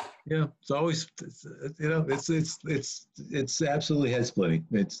 Yeah, it's always, you know, it's absolutely head splitting.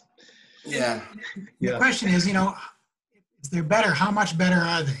 It's, Yeah. The question is, you know, if they're better, how much better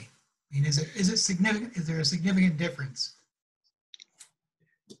are they? I mean, is it significant? Is there a significant difference?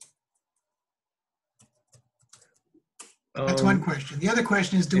 That's one question. The other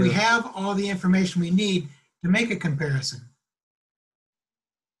question is, do we have all the information we need to make a comparison?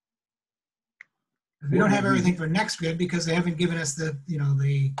 We don't have everything for NextGrid because they haven't given us the, you know,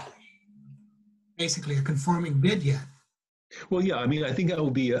 basically a conforming bid yet. Well, yeah, I mean, I think that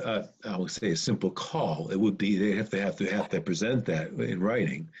would be I would say a simple call. It would be, they have to present that in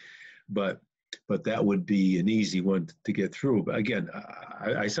writing, but that would be an easy one to get through. But again,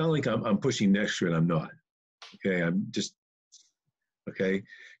 I sound like I'm pushing NextGrid. I'm not. Okay, I'm just, okay,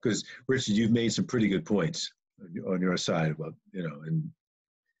 because Richard, you've made some pretty good points on your side about, you know, and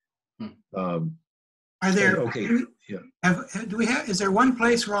Are there, okay, do we have, is there one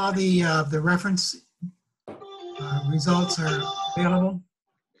place where all the reference results are available?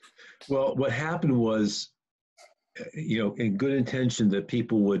 Well, what happened was, you know, in good intention that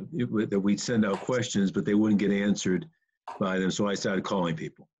people that we'd send out questions, but they wouldn't get answered by them. So I started calling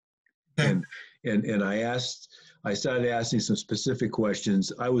people. Okay. And I started asking some specific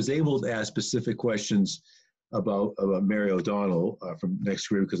questions. I was able to ask specific questions about Mary O'Donnell from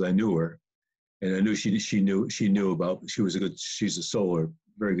NextGrid because I knew her. And I knew she's a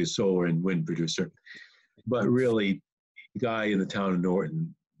very good solar and wind producer. But really, the guy in the town of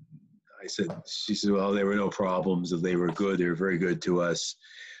Norton, she said, well, there were no problems. They were good. They were very good to us.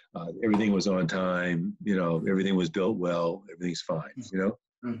 Everything was on time. You know, everything was built well. Everything's fine. You know,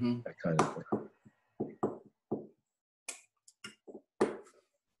 that kind of thing.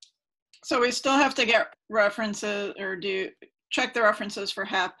 So we still have to get references or check the references for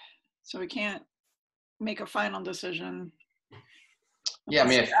HEP. So we can't make a final decision. Yeah, I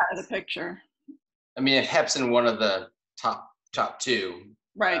mean, out of the picture. I mean, if HEP's in one of the top 2,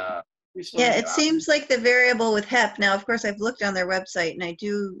 right? Yeah, it seems like the variable with HEP. Now, of course, I've looked on their website, and I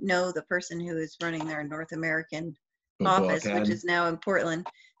do know the person who is running their North American office, which is now in Portland.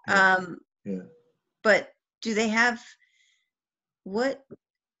 Yeah. But do they have what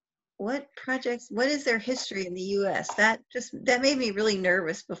projects? What is their history in the U.S.? That made me really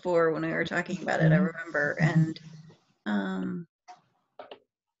nervous before when we were talking about it. I remember,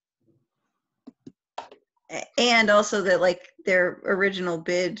 and also that like their original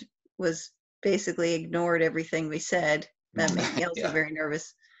bid was basically ignored everything we said. That made me also very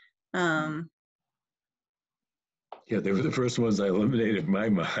nervous. Yeah, they were the first ones I eliminated in my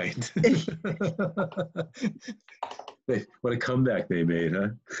mind. What a comeback they made, huh?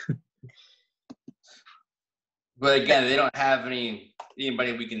 But again, they don't have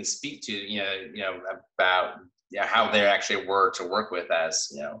anybody we can speak to, you know, about how they actually were to work with as,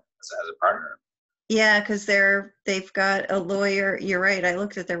 you know, as a partner. Yeah, because they've got a lawyer. You're right. I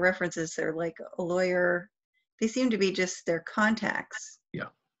looked at their references. They're like a lawyer. They seem to be just their contacts. Yeah.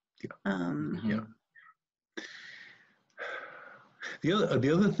 Yeah.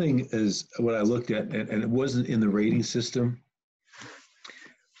 The other thing is what I looked at, and it wasn't in the rating system.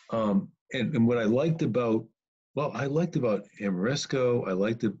 And what I liked about Ameresco, I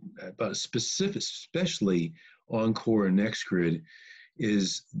liked about especially Encore and NextGrid,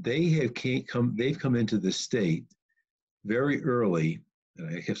 is they've come into the state very early, and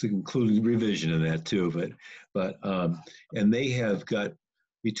I have to include revision in that too, but and they have got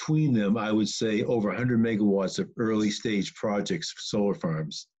between them, I would say, over 100 megawatts of early stage projects, solar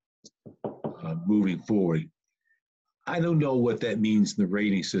farms moving forward. I don't know what that means in the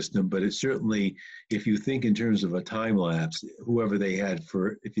rating system, but it's certainly, if you think in terms of a time lapse, whoever they had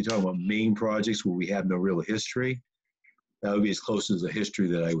for, if you're talking about main projects where we have no real history, that would be as close as the history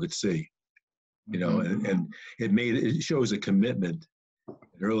that I would see. You know, and it shows a commitment, an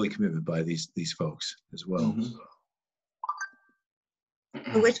early commitment by these folks as well.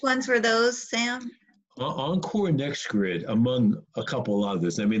 Which ones were those, Sam? Encore NextGrid, among a couple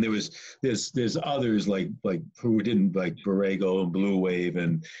others. I mean, there's others like who didn't, like Borrego and Blue Wave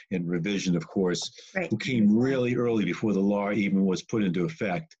and Revision, of course, Right. who came really early before the law even was put into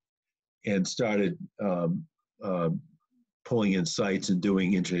effect, and started pulling in sites and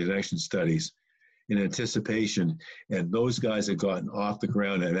doing interconnection studies in anticipation. And those guys have gotten off the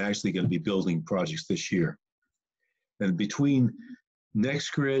ground and actually going to be building projects this year. And between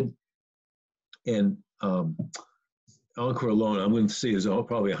NextGrid and Encore alone, I'm going to say there's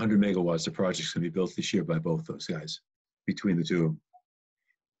probably 100 megawatts of projects going to be built this year by both those guys, between the two of them.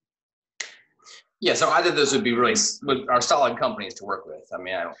 Yeah, so either of those would be really are solid companies to work with. I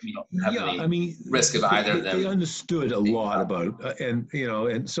mean, you don't have any risk of either of them. They understood a lot about it,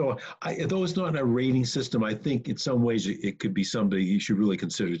 and so though it's not in a rating system, I think in some ways it could be somebody you should really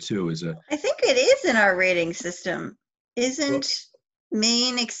consider too. I think it is in our rating system, isn't?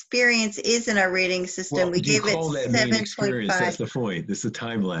 Main Experience is in our rating system. Well, we gave it 7.5. That's 7.5. the point. It's the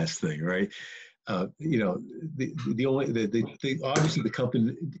time lapse thing, right? You know, the obviously the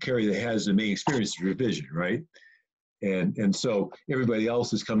company, the carrier that has the Main Experience is Revision, right? And so everybody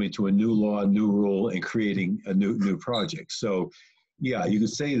else is coming to a new law, new rule, and creating a new project. So yeah, you could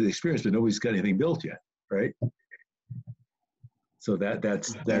say the Experience, but nobody's got anything built yet, right? So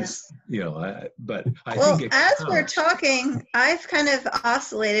that's you know, but I think as we're talking, I've kind of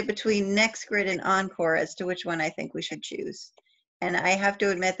oscillated between NextGrid and Encore as to which one I think we should choose. And I have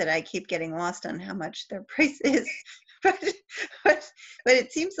to admit that I keep getting lost on how much their price is. but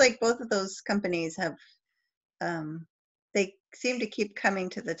it seems like both of those companies have, they seem to keep coming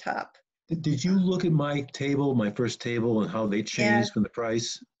to the top. Did you look at my table, my first table, and how they changed from the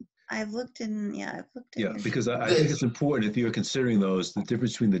price? I've looked in. Yeah, because I think it's important if you're considering those, the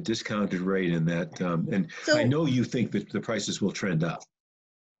difference between the discounted rate and that, and so, I know you think that the prices will trend up.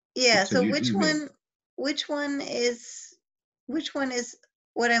 Yeah. So which one is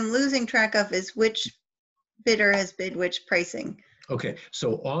what I'm losing track of is which bidder has bid which pricing. Okay.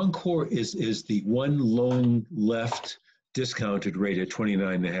 So Encore is the one lone left discounted rate at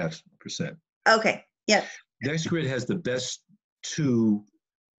 29.5%. Okay. Yeah. NextGrid has the best two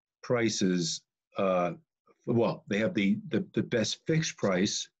prices. Well, they have the best fixed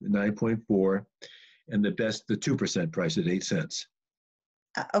price, 9.4, and the 2% price at 8 cents.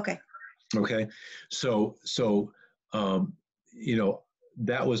 Okay. Okay. So you know,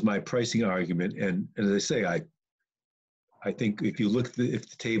 that was my pricing argument, and as I say, I think if you look at the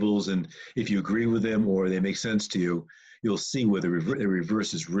tables and if you agree with them or they make sense to you, you'll see where the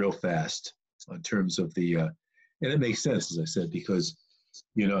reverse is real fast in terms of the, and it makes sense, as I said, because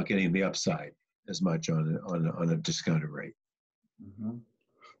you're not getting the upside as much on a discounted rate. Mm-hmm.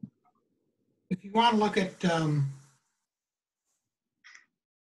 If you want to look at,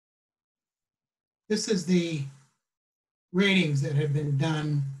 this is the ratings that have been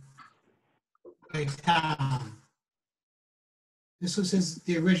done by Tom. This was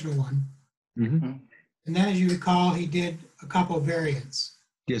the original one. Mm-hmm. And then, as you recall, he did a couple of variants.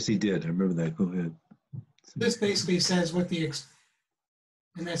 Yes, he did. I remember that. Go ahead. This basically says what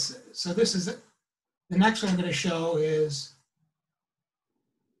so this is, the next one I'm going to show is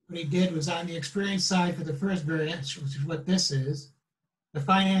what he did was on the experience side for the first variant, which is what this is. The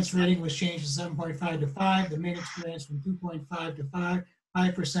finance rating was changed to 7.5 to 5. The main experience from 2.5 to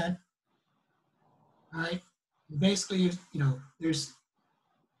 5%. All right. And basically, you know, there's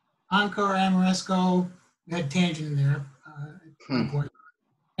Encore, Amoresco, we had Tangent in there.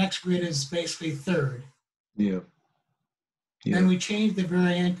 NextGrid is basically third. Yeah. Then we changed the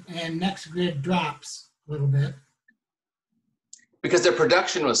variant, and NextGrid drops a little bit. Because their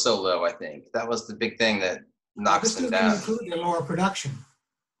production was so low, I think. That was the big thing that knocks them down. This doesn't include the lower production.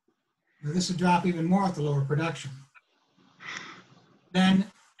 Now, this would drop even more with the lower production. Then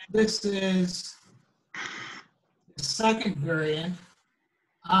this is the second variant.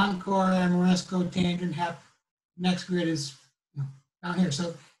 Encore, Amoresco, Tangent, NextGrid is down here.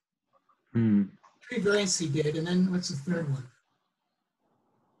 So 3 variants he did, and then what's the third one?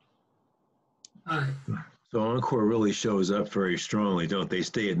 All right. So Encore really shows up very strongly, don't they?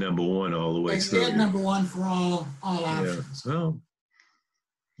 Stay at number 1 all the way through. They stay at number 1 for all options. Yeah. Well,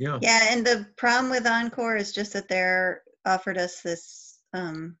 yeah. Yeah, and the problem with Encore is just that they're offered us this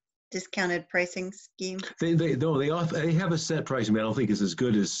discounted pricing scheme? They have a set pricing, but I don't think it's as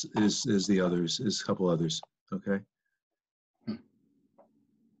good as the others, as a couple others. Okay.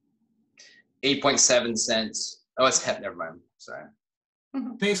 8.7 cents. Oh, it's HEP. Never mind. Sorry.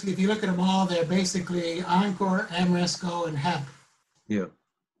 Basically, if you look at them all, they're basically Encore, Amoresco, and HEP. Yeah.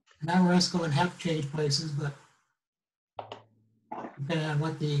 And Amoresco and HEP change prices, but depending on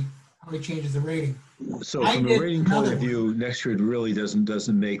how he changes the rating. So I from a did rating point another of view, NextGrid really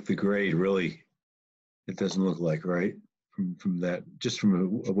doesn't make the grade. Really, it doesn't look like, right? From that, just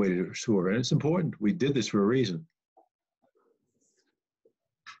from a way to score, and it's important. We did this for a reason.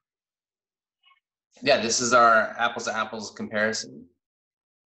 Yeah, this is our apples to apples comparison.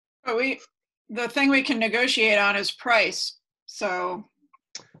 But the thing we can negotiate on is price. So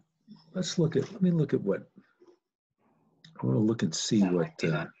Let me look at what, I want to look and see what,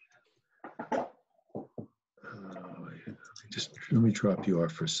 just let me drop you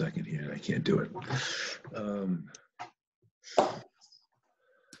off for a second here. I can't do it.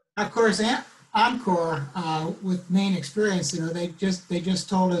 Of course, Encore, with Maine Experience, they just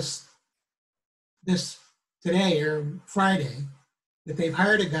told us this today or Friday that they've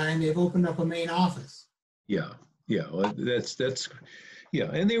hired a guy and they've opened up a Maine office. Yeah. Well, that's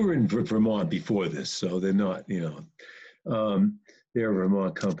yeah. And they were in Vermont before this, so they're not, they're a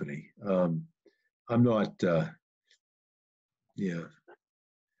Vermont company. I'm not. Yeah.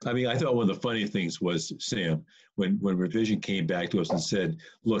 I mean, I thought one of the funny things was, Sam, when Revision came back to us and said,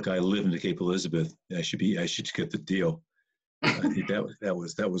 "Look, I live in the Cape Elizabeth. I should get the deal." I think that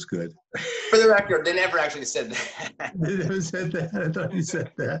was good. For the record, they never actually said that. They never said that. I thought you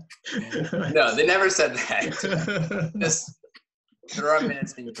said that. No, they never said that. There are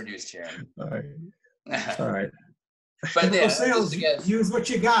minutes being produced here. All right. But yeah, Sales, use what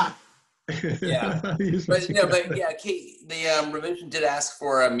you got. Yeah. But yeah, Kate, the Revision did ask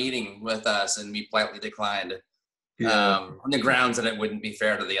for a meeting with us, and we politely declined. On the grounds that it wouldn't be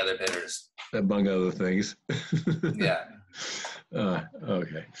fair to the other bidders, among other things. Yeah.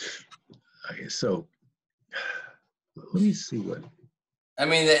 Okay. So let me see what. I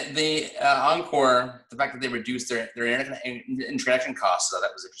mean, the Encore, the fact that they reduced their interconnection costs, so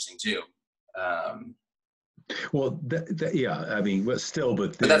that was interesting too. Well, yeah, I mean, but still,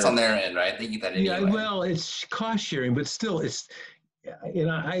 but that's on their end, right? They get that anyway. Yeah, well, it's cost sharing, but still, it's. And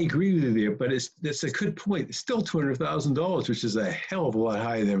I agree with you there, but it's a good point. It's still $200,000, which is a hell of a lot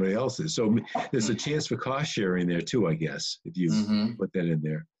higher than everybody else's. So there's a chance for cost sharing there too, I guess, if you put that in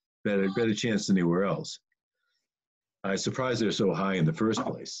there. Better chance than anywhere else. I'm surprised they're so high in the first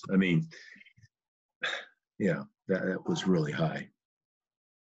place. I mean, yeah, that was really high.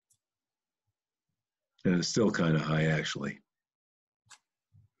 And it's still kind of high, actually.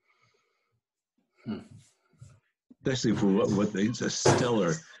 Especially for what the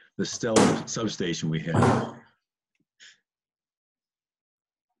stellar substation we had.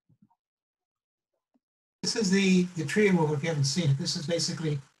 This is the tree removal, if you haven't seen it. This is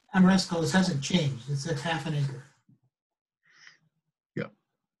basically, Amoresco's hasn't changed. It's at half an acre. Yeah.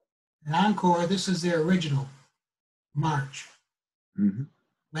 And Encore, this is their original March.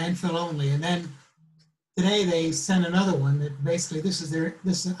 Landfill only. And then today they sent another one that basically this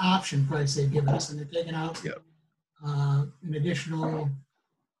is an option price they've given us, and they're taking out an additional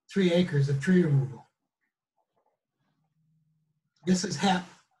 3 acres of tree removal. This is HEP.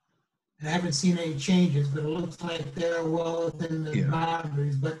 And I haven't seen any changes, but it looks like they're well within the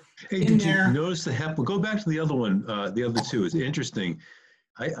boundaries. But hey, did you notice the HEP? We'll go back to the other one, the other two. It's interesting.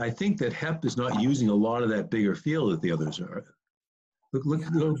 I think that HEP is not using a lot of that bigger field that the others are.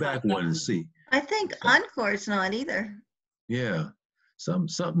 Go back one and see. I think Encore's not either. Yeah,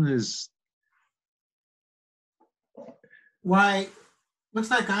 something is. Why? Looks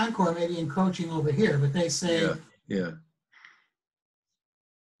like Encore may be encroaching over here, but they say. Yeah.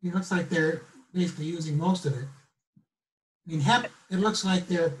 It looks like they're basically using most of it. I mean, HEP, it looks like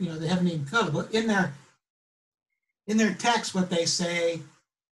they haven't even filled it. But in their text, what they say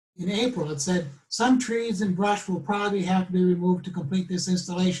in April, it said, some trees and brush will probably have to be removed to complete this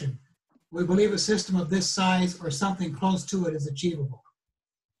installation. We believe a system of this size or something close to it is achievable.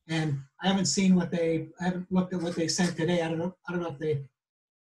 And I haven't looked at what they sent today. I don't know if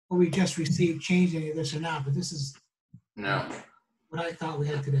what we just received changed any of this or not, but this is no. What I thought we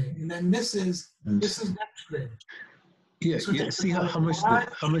had today. And then this is NextGrid. Yeah. See how much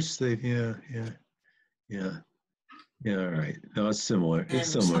they. Yeah. All right. No, it's similar. It's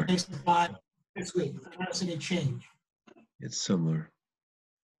similar. This week. I don't see any change. It's similar.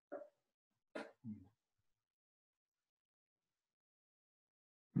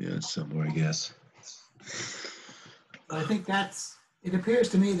 Yeah, it's similar, I guess. I think that's It appears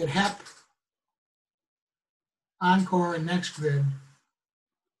to me that HEP, Encore, and NextGrid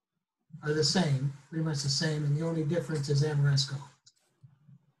are the same, pretty much the same, and the only difference is Amoresco.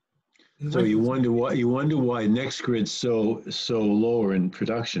 And So what- you wonder why NextGrid's so lower in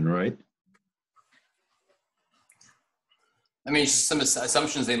production, right? I mean, some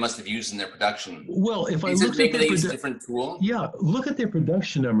assumptions they must have used in their production. Well, if I Is it looked at maybe their they use a different tool? yeah, look at their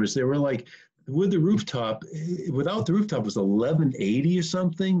production numbers. They were like, with the rooftop, without the rooftop, it was 1180 or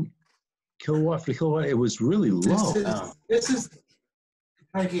something kilowatt for kilowatt. It was really low. This is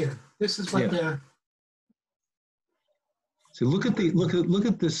right here. This is what Yeah. they're, So look at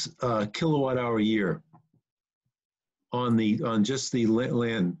this kilowatt hour a year on just the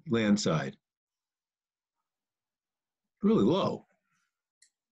land side. Really low.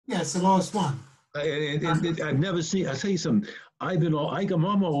 yeah, it's the lowest one. And I've never seen. I'll tell you something.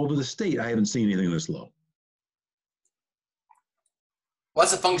 I'm all over the state. I haven't seen anything this low. Well,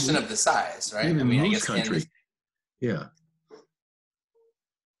 that's a function of the size, right? Even I mean, I Moose guess Country. Yeah.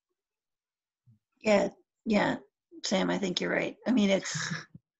 Yeah, Sam, I think you're right. I mean, it's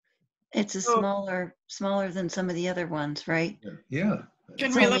a smaller than some of the other ones, right? Yeah. Can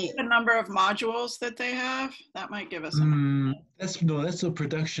It's we look only- at the number of modules that they have? That might give us a That's the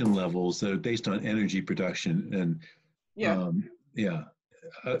production levels that are based on energy production and yeah. yeah.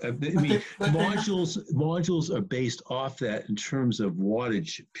 I But mean, they- but they're not- modules are based off that in terms of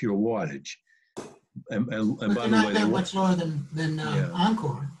wattage, pure wattage. And But by they're the not way, that much lower than Yeah.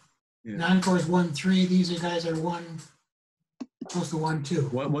 Encore. Yeah. And Encore's 1.3. These guys are close to 1.2.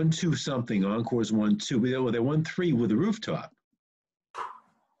 1.2 something. Encore's 1.2. They're 1.3 with the rooftop.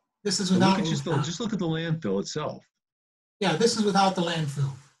 This is So without just rooftop. look at the landfill itself. Yeah, this is without the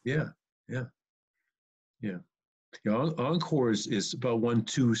landfill. Yeah. Encore is about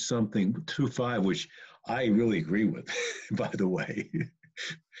 1.2 something, 2.5, which I really agree with, by the way.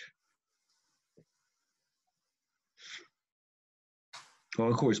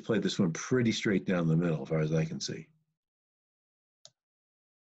 Encore's played this one pretty straight down the middle, as far as I can see.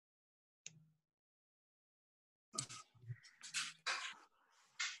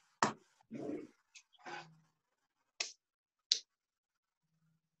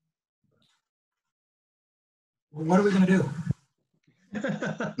 Well, what are we going to do?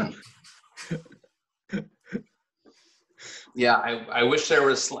 Yeah, I wish there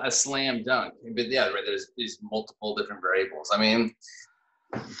was a slam dunk, but yeah, right, there's these multiple different variables. I mean,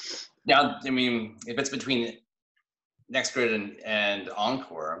 now, I mean, if it's between NextGrid and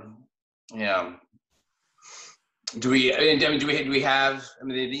Encore, yeah. Do we have? I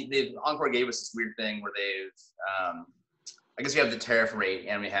mean, they Encore gave us this weird thing where they've. I guess we have the tariff rate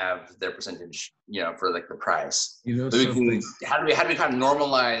and we have their percentage, for like the price. You know So something? how do we kind of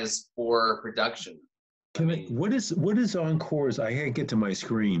normalize for production? What is Encore's? I can't get to my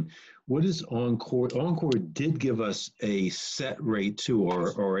screen. What is Encore? Encore did give us a set rate too,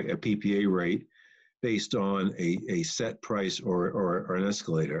 or a PPA rate based on a set price or an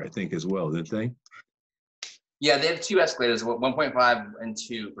escalator, I think, as well, didn't they? Yeah, they have two escalators, 1.5 and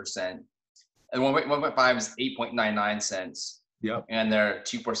 2%. And 1.5 is 8.99 cents. Yep. And their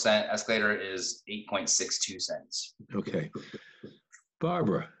 2% escalator is 8.62 cents. Okay.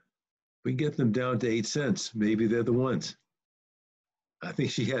 Barbara, we get them down to 8 cents. Maybe they're the ones. I think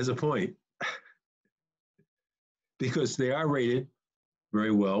she has a point. Because they are rated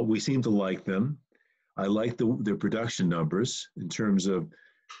very well. We seem to like them. I like their production numbers in terms of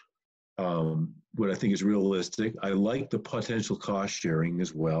what I think is realistic. I like the potential cost sharing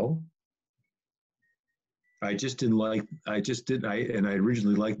as well. I originally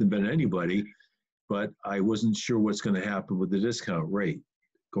liked them better than anybody, but I wasn't sure what's going to happen with the discount rate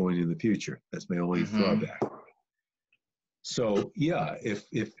going in the future. That's my only drawback. So yeah, if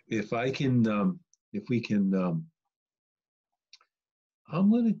we can,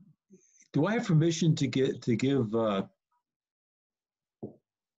 I'm gonna. Do I have permission to give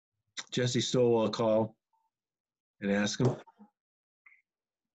Jesse Stoll a call and ask him?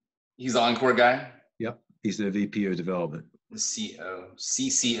 He's the Encore guy? Yep, he's the VP of development. The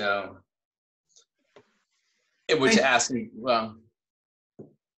CCO. It would ask him, well, I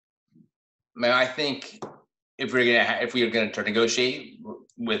mean, I think if we're gonna try to negotiate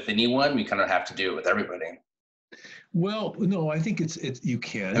with anyone, we kind of have to do it with everybody. Well, no, I think it's you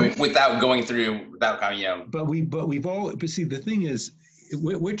can. I mean, without going through, But see, the thing is,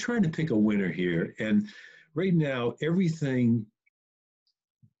 we're trying to pick a winner here, and right now everything,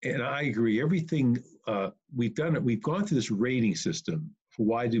 and I agree, everything we've done it. We've gone through this rating system.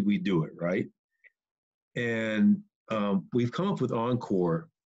 Why did we do it, right? And we've come up with Encore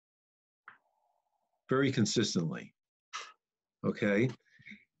very consistently. okay?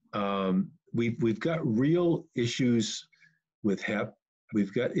 We've got real issues with HEP.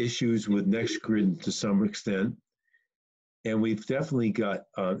 We've got issues with NextGrid to some extent. And we've definitely got,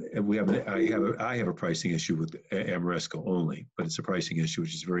 I have a pricing issue with Ameresco only, but it's a pricing issue,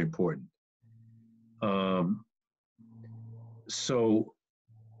 which is very important. So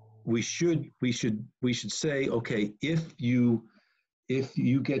we should say, okay, if you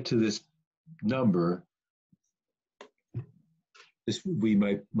get to this number, we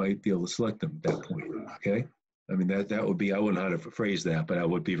might be able to select them at that point. Okay, I mean that would be, I wouldn't know how to phrase that, but I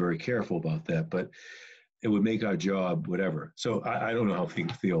would be very careful about that. But it would make our job whatever. So I don't know how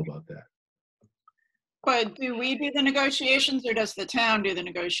people feel about that. But do we do the negotiations, or does the town do the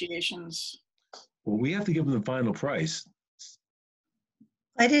negotiations? Well, we have to give them the final price.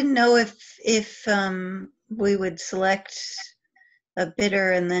 I didn't know if we would select a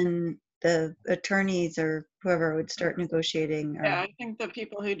bidder and then the attorneys or whoever would start negotiating. Or... Yeah, I think the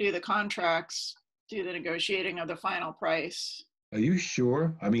people who do the contracts do the negotiating of the final price. Are you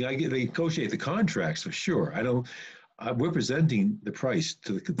sure? I mean, they negotiate the contracts for sure. We're presenting the price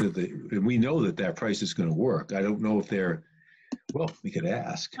to the and we know that price is going to work. I don't know if they're, well, we could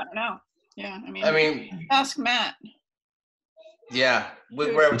ask. I don't know. Yeah, I mean, ask Matt. Yeah,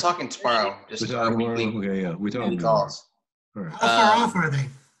 we're talking tomorrow. Just we're talking tomorrow? Okay, yeah, we're talking calls. All right. How far off are they?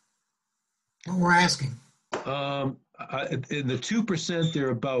 What we're asking? In the 2%, they're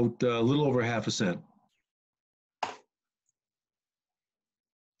about a little over half a cent.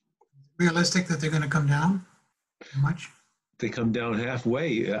 Realistic that they're going to come down? How much? They come down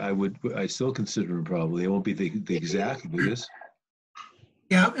halfway. I still consider them probably. They won't be the exact biggest.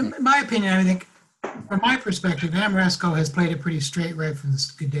 Yeah, in my opinion, I think from my perspective, Ameresco has played it pretty straight right from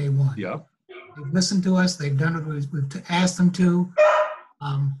day one. Yeah. They've listened to us. They've done what we've asked them to.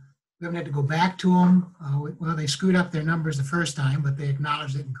 We haven't had to go back to them. Well, they screwed up their numbers the first time, but they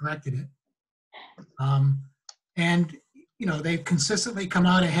acknowledged it and corrected it. And they've consistently come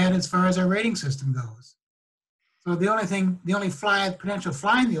out ahead as far as our rating system goes. So the only potential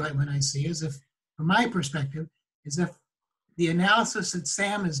fly in the ointment I see is from my perspective, is if the analysis that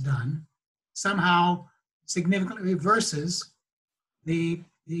Sam has done somehow significantly reverses the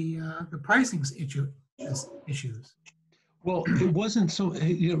pricing issues. Well, it wasn't so,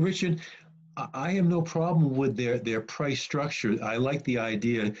 Richard, I have no problem with their price structure. I like the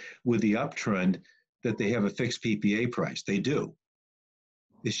idea with the uptrend that they have a fixed PPA price. They do.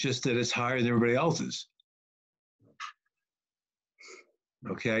 It's just that it's higher than everybody else's.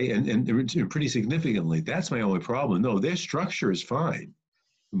 Okay, and pretty significantly. That's my only problem. No, their structure is fine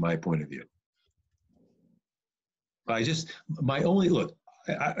from my point of view. Richard,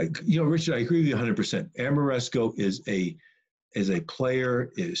 I agree with you 100%. Ameresco is a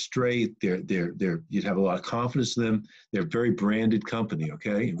player, is straight. You'd have a lot of confidence in them. They're a very branded company,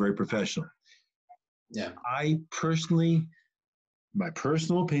 okay, and very professional. Yeah. My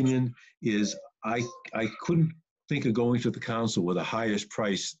personal opinion is I couldn't think of going to the council with the highest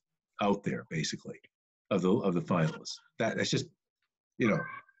price out there, basically, of the finalists. That's just,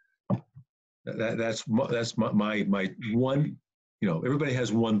 that's my one. Everybody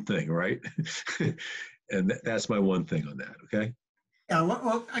has one thing, right? And that's my one thing on that. Okay. Yeah.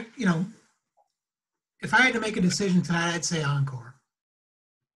 Well, if I had to make a decision tonight, I'd say Encore.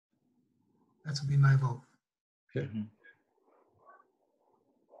 That would be my vote. Okay.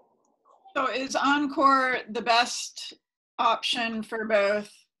 So is Encore the best option for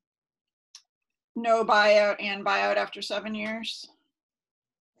both no buyout and buyout after 7 years?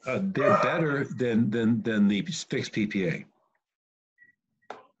 They're better than the fixed PPA.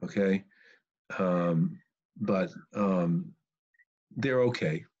 Okay. But they're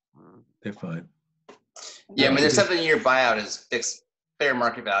okay. They're fine. Yeah, I mean, their 7-year buyout is fixed fair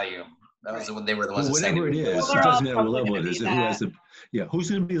market value. That was when they were the ones. Whatever it is, it doesn't matter what level it is. Who's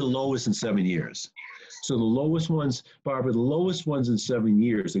going to be the lowest in 7 years? So the lowest ones, Barbara, the lowest ones in 7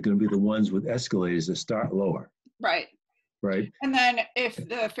 years are going to be the ones with escalators that start lower. Right. Right. And then if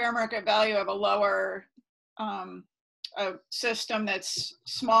the fair market value of a lower a system that's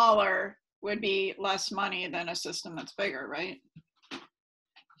smaller would be less money than a system that's bigger, right?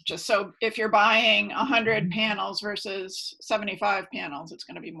 Just so if you're buying 100 panels versus 75 panels, it's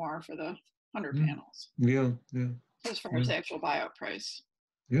going to be more for the 100 panels. Yeah. As far as the actual buyout price.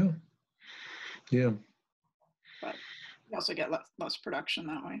 Yeah. But you also get less production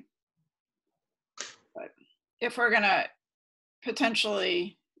that way. But if we're going to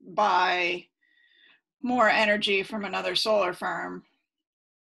potentially buy more energy from another solar farm,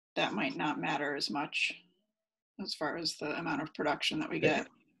 that might not matter as much as far as the amount of production that we get.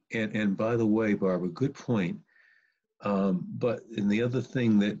 And by the way, Barbara, good point. But and the other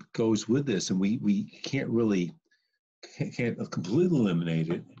thing that goes with this, and we can't completely eliminate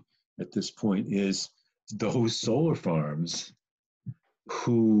it at this point, is those solar farms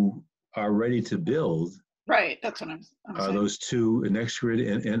who are ready to build. Right, that's what I'm saying. Those two,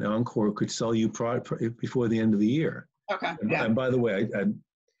 NextGrid and Encore, could sell you product before the end of the year. Okay. And by the way,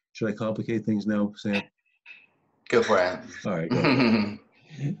 should I complicate things now, Sam? Go for it. All right.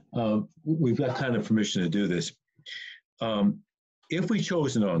 Go. We've got kind of permission to do this. If we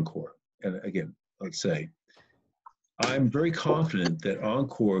chose an Encore, and again, let's say, I'm very confident that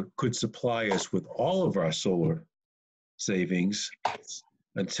Encore could supply us with all of our solar savings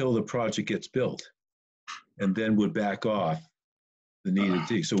until the project gets built, and then would back off the needed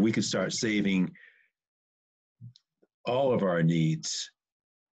thing. So we could start saving all of our needs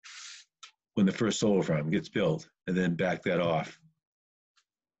when the first solar farm gets built, and then back that off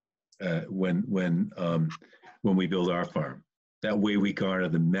when we build our farm. That way we garner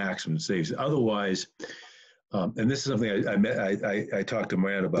the maximum savings. Otherwise, and this is something I talked to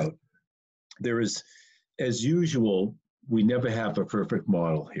Matt about, there is, as usual, we never have a perfect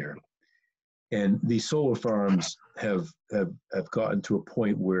model here. And these solar farms have gotten to a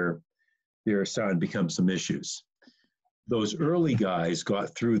point where they're starting to become some issues. Those early guys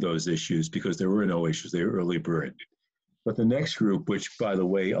got through those issues because there were no issues. They were early bird. But the next group, which, by the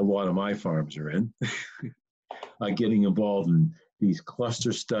way, a lot of my farms are in, are getting involved in these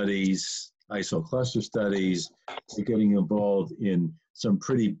cluster studies, ISO cluster studies. They're getting involved in some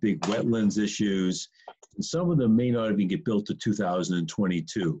pretty big wetlands issues. And some of them may not even get built to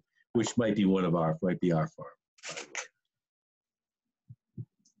 2022, which might be our farm.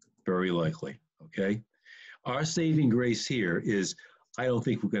 Very likely, okay? Our saving grace here is, I don't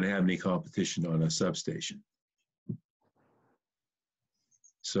think we're going to have any competition on a substation.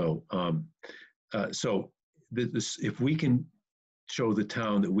 So, if we can show the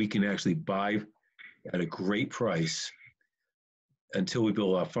town that we can actually buy at a great price until we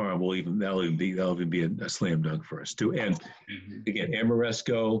build our farm, that'll even be a slam dunk for us too. And again,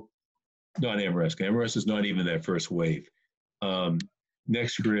 Ameresco is not even that first wave.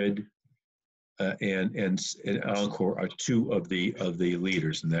 NextGrid and Encore are two of the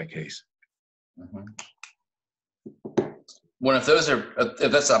leaders in that case. Well, if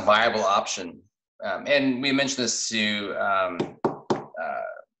that's a viable option, and we mentioned this to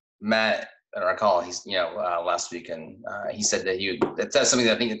Matt at our call, last week, and he said that that's something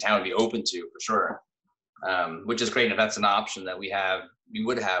that I think the town would be open to for sure, which is great. And if that's an option that we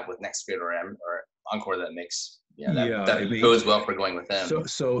would have with NextGrid or Encore, that makes that goes well for going with them.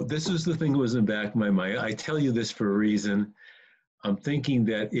 So this is the thing that was in the back of my mind. I tell you this for a reason. I'm thinking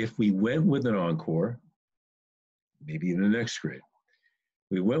that if we went with an Encore, maybe even the NextGrid,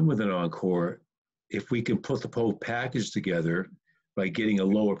 we went with an Encore, if we can put the whole package together by getting a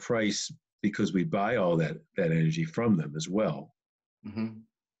lower price because we buy all that energy from them as well,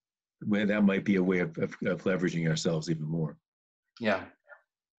 well, that might be a way of leveraging ourselves even more. Yeah.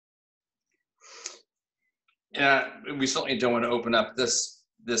 Yeah, we certainly don't want to open up this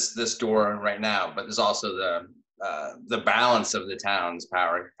door right now, but there's also the balance of the town's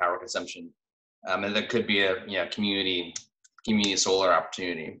power consumption, and there could be a community solar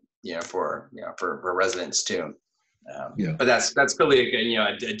opportunity, for residents too. But that's clearly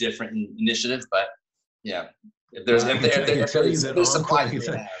a different initiative. But yeah, if there's supply,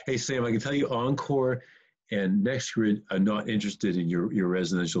 hey Sam, I can tell you Encore and NextGrid are not interested in your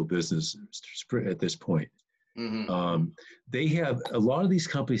residential business at this point. They have, a lot of these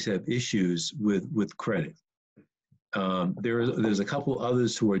companies have issues with credit. There's a couple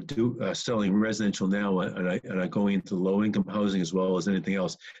others who are selling residential now and are going into low-income housing as well as anything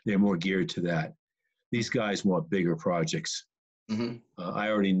else. They're more geared to that. These guys want bigger projects. I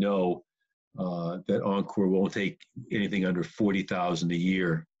already know that Encore won't take anything under $40,000 a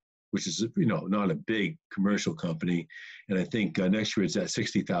year, which is not a big commercial company, and I think NextGrid's at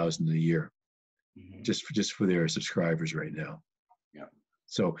 $60,000 a year, just for their subscribers right now.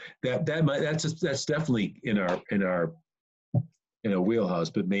 So that's definitely in our wheelhouse,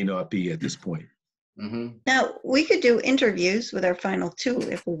 but may not be at this point. Now we could do interviews with our final two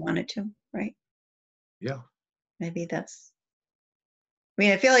if we wanted to, right? Yeah. Maybe that's. I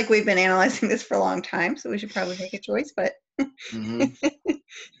mean, I feel like we've been analyzing this for a long time, so we should probably make a choice. But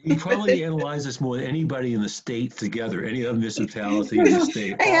we probably analyze this more than anybody in the state together. Any other municipality in the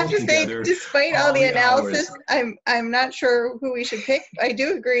state. I have to say, despite all the analysis, I'm not sure who we should pick. I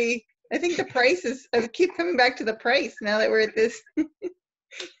do agree. I think the price is. I keep coming back to the price now that we're at this.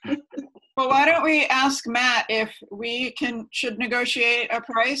 Well, why don't we ask Matt if we should negotiate a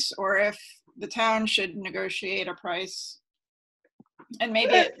price, or if the town should negotiate a price. And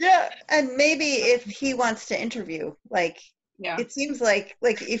maybe, Yeah, and maybe if he wants to interview, like, yeah, it seems like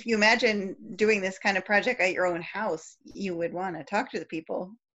if you imagine doing this kind of project at your own house, you would want to talk to the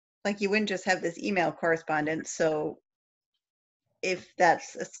people. Like, you wouldn't just have this email correspondence. So if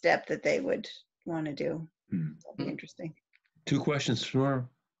that's a step that they would want to do, that'd be interesting. 2 questions for tomorrow.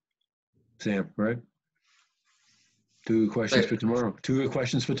 Sam, right? 2 questions for tomorrow. 2 good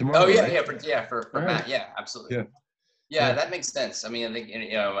questions for tomorrow. Oh yeah, right? for All Matt. right. Yeah, absolutely. Yeah. Yeah, that makes sense. I mean, I think,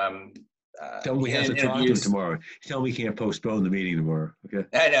 you know, Tell him we have to talk to him tomorrow. Tell him we can't postpone the meeting tomorrow. Okay.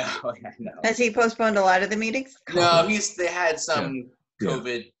 I know. Has he postponed a lot of the meetings? No, they had some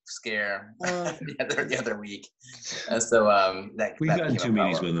COVID scare Oh. the other week. So We've gotten 2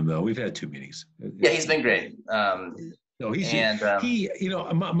 meetings with him though. We've had 2 meetings. Yeah, he's been great. No, he, you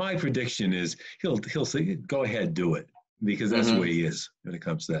know, my prediction is he'll say, go ahead, do it, because that's the way he is when it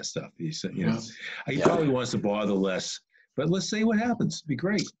comes to that stuff. He's, you know, he probably wants to bother less, but let's see what happens. It'd be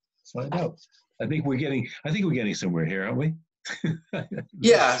great. Let's find out. I think we're getting somewhere here, aren't we?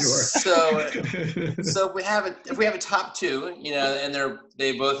 Yeah. Sure. So if we have a top 2, you know, and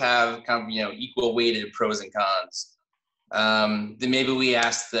they both have kind of, you know, equal weighted pros and cons. Then maybe we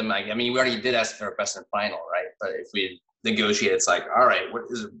ask them. I mean, we already did ask for best and final, right? But if we negotiate, it's like, all right, what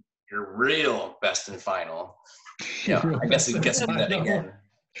is your real best and final? Yeah, I guess we do that again.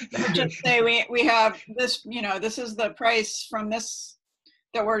 just say we have this, you know, this is the price from this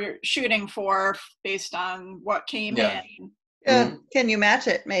that we're shooting for based on what came in. Can you match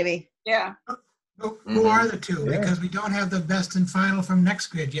it, maybe? Yeah. Who are the 2? Because we don't have the best and final from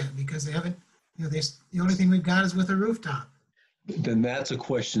NextGrid yet, because they haven't, you know, the only thing we've got is with a rooftop. Then that's a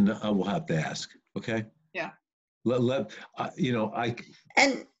question that I will have to ask. Okay. Yeah. You know,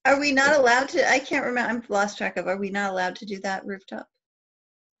 And are we not allowed to, I can't remember, I'm lost track of, are we not allowed to do that rooftop?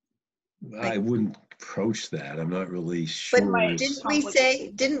 I wouldn't approach that. I'm not really sure. But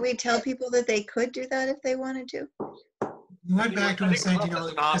didn't we tell people that they could do that if they wanted to? We went back to him and said, you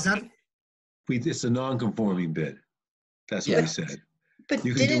know, it's a non-conforming bid. That's what we said. But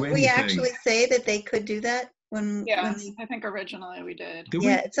you can didn't do we anything. actually say that they could do that when? Yeah, I think originally we did.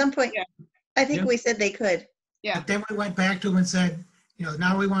 At some point, I think we said they could. Yeah. But then we went back to him and said, you know,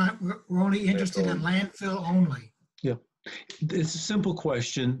 now we're only interested in landfill only. Yeah, it's a simple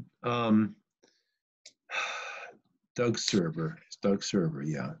question. Doug Server. Doug Server.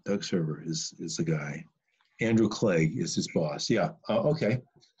 Yeah, Doug Server is the guy. Andrew Clegg is his boss. Yeah. Okay.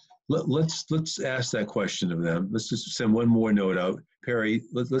 Let's ask that question of them. Let's just send one more note out. Perry,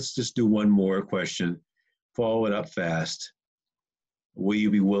 let's just do one more question. Follow it up fast. Will you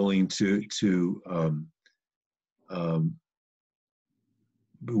be willing to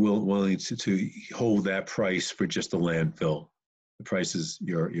hold that price for just the landfill? The prices,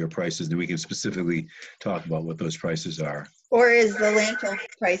 your prices, and we can specifically talk about what those prices are. Or is the landfill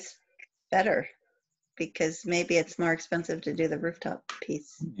price better? Because maybe it's more expensive to do the rooftop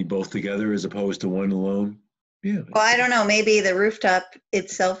piece. You both together as opposed to one alone? Yeah. Well, I don't know. Maybe the rooftop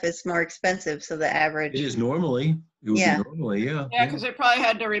itself is more expensive, so the average. It is normally. It would be normally, yeah. Yeah, because they probably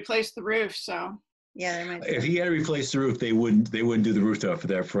had to replace the roof, so. Yeah, there might be. If he had to replace the roof, they wouldn't do the rooftop for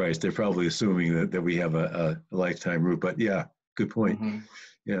that price. They're probably assuming that we have a lifetime roof. But yeah, good point.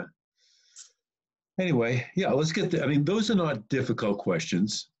 Yeah. Anyway, yeah, let's get I mean, those are not difficult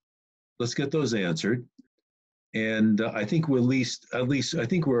questions. Let's get those answered. And I think we're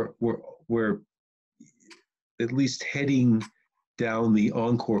we're at least heading down the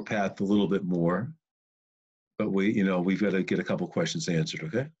Encore path a little bit more. But we've got to get a couple questions answered,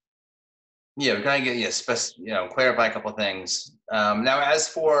 okay? Yeah, we're gonna get clarify a couple things. Now, as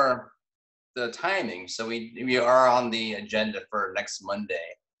for the timing, so we are on the agenda for next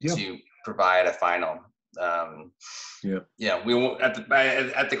Monday to provide a final. We won't at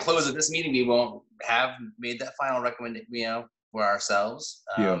the close of this meeting, we won't have made that final recommendation, for ourselves.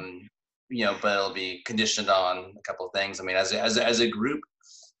 But it'll be conditioned on a couple of things. I mean, as a group,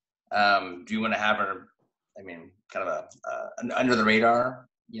 do you want to have kind of an under the radar,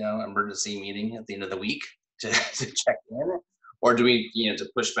 emergency meeting at the end of the week to check in, or do we, to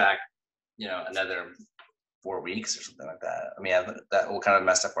push back, another 4 weeks or something like that? I mean, that will kind of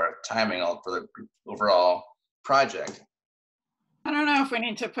mess up our timing for the overall project. I don't know if we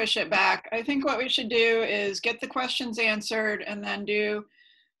need to push it back. I think what we should do is get the questions answered and then do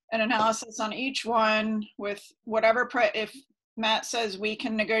an analysis on each one with whatever price. If Matt says we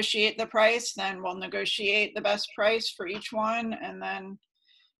can negotiate the price, then we'll negotiate the best price for each one, and then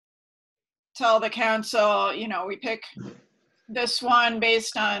tell the council, we pick this one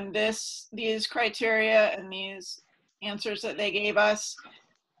based on these criteria and these answers that they gave us.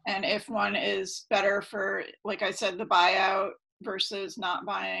 And if one is better for, like I said, the buyout versus not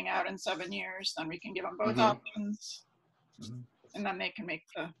buying out in 7 years, then we can give them both options. And then they can make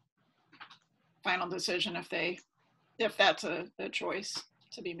the final decision if that's a choice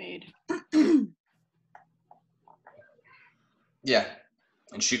to be made. Yeah,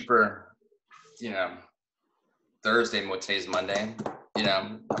 and shoot for, Thursday. Today's Monday.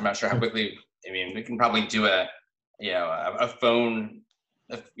 I'm not sure how quickly. I mean, we can probably do a phone,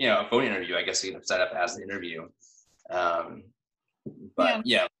 a phone interview. I guess you can set up as the interview. But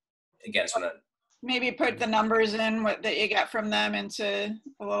again, it's gonna maybe put the numbers in that you get from them into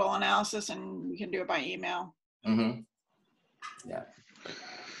a little analysis, and we can do it by email. Yeah,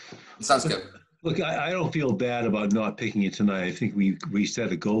 it sounds good. Look, I don't feel bad about not picking it tonight. I think we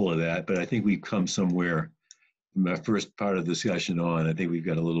set a goal of that, but I think we've come somewhere from our first part of the discussion on. I think we've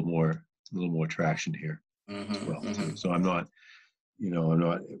got a little more traction here as well. So I'm not.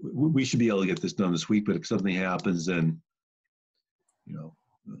 We should be able to get this done this week, but if something happens, then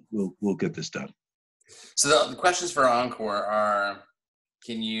we'll get this done. So the questions for Encore are: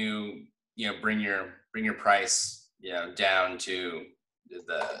 can you bring your price down to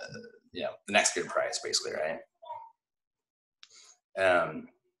the next good price, basically, right?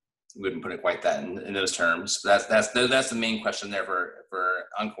 We wouldn't put it quite that in those terms. But that's the main question there for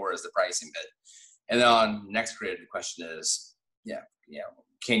Encore is the pricing bit. And then on NextGrid, the question is,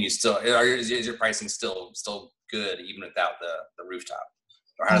 can you still is your pricing still good even without the rooftop,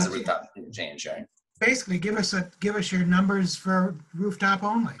 or how does the rooftop change, right? Basically, give us your numbers for rooftop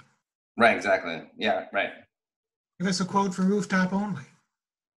only. Right. Exactly. Yeah. Right. Give us a quote for rooftop only.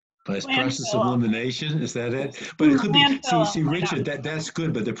 By process of elimination, is that it? But it could be. See, Richard, that's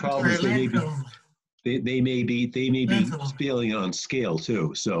good. But the problem is they may be scaling on scale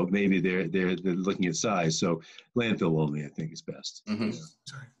too. So maybe they're looking at size. So landfill only, I think, is best.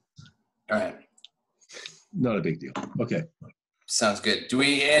 Sorry. All right. Not a big deal. Okay. Sounds good.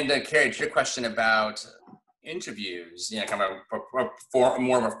 And Carrie, to your question about interviews, kind of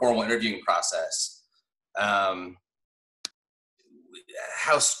more of a formal interviewing process.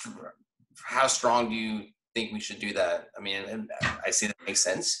 How strong do you think we should do that? I mean, I see that makes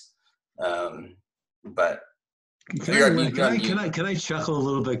sense, but can I chuckle a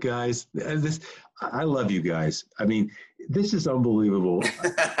little bit, guys? I love you guys. I mean, this is unbelievable.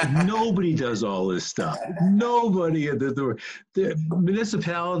 Nobody does all this stuff. Nobody at the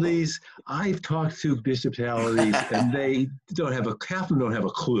municipalities. I've talked to municipalities, and they half of them don't have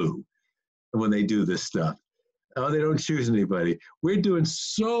a clue when they do this stuff. Oh, they don't choose anybody. We're doing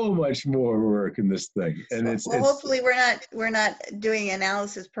so much more work in this thing, and hopefully we're not doing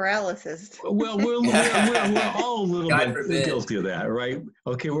analysis paralysis. Well, we're all a little bit guilty of that, right?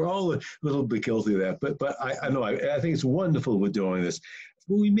 Okay, we're all a little bit guilty of that. But I know I think it's wonderful we're doing this.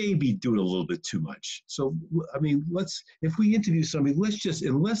 But we may be doing a little bit too much. So I mean, if we interview somebody,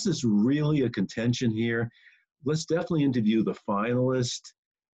 unless it's really a contention here, let's definitely interview the finalist.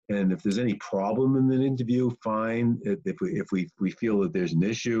 And if there's any problem in the interview, fine. If we feel that there's an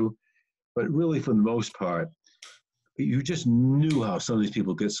issue, but really for the most part, you just knew how some of these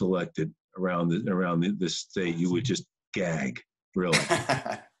people get selected around this state. You would just gag, really.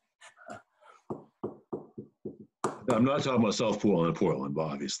 I'm not talking about South Portland and Portland,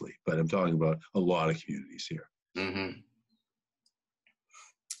 obviously, but I'm talking about a lot of communities here.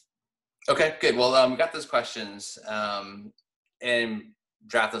 Okay, good. Well, we got those questions, and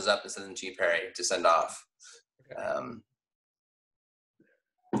draft those up and send them to you, Perry, to send off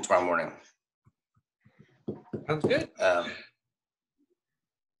tomorrow morning. Sounds good. Does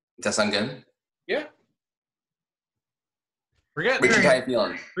that sound good? Yeah. Richard, how you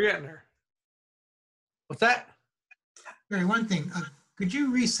feeling? We're getting there. What's that? Barry, one thing. Could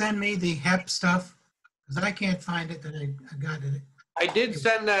you resend me the HEP stuff? Because I can't find it that I got it. I did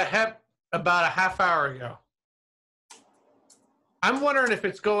send the HEP about a half hour ago. I'm wondering if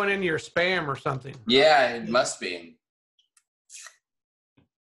it's going into your spam or something. Yeah, it must be.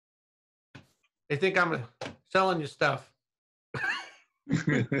 They think I'm selling you stuff.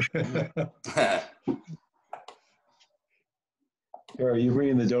 Are you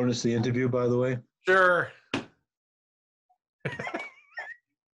bringing the donuts to the interview, by the way? Sure.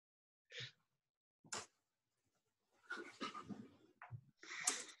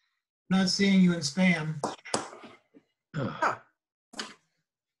 Not seeing you in spam.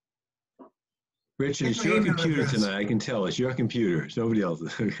 Richard, it's your computer tonight. I can tell it's your computer. It's nobody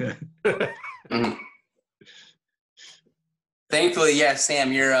else's. Thankfully, yes,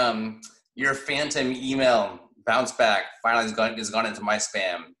 Sam, your phantom email bounce back finally has gone into my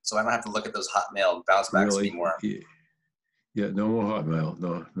spam, so I don't have to look at those Hotmail bounce backs anymore. Yeah, no more Hotmail.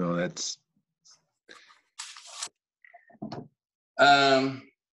 No, that's,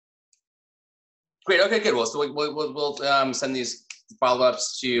 Great. Okay, good. Well, so we'll send these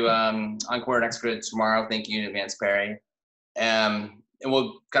follow-ups to Encore NextGrid tomorrow. Thank you in advance, Perry. And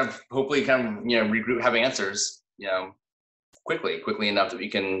we'll kind of hopefully regroup, have answers, quickly enough that we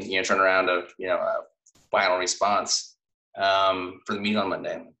can turn around a final response for the meeting on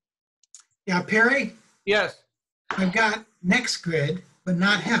Monday. Yeah, Perry, Yes. I've got NextGrid, but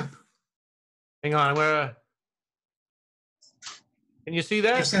not HEP. Hang on. I'm gonna. Can you see I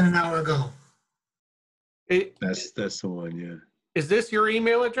that? sent an hour ago. that's the one. Yeah. Is this your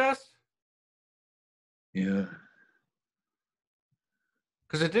email address? Yeah.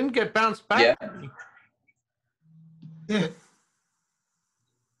 Because it didn't get bounced back. Yeah. Did.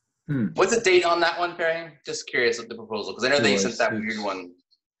 What's the date on that one, Perry? Just curious of the proposal, because I know they sent that weird one.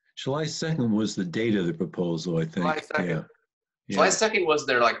 July 2nd was the date of the proposal, I think. July 2nd. Yeah. July 2nd was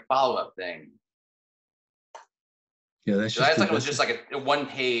their follow-up thing. Yeah, that's July just. 2nd was just a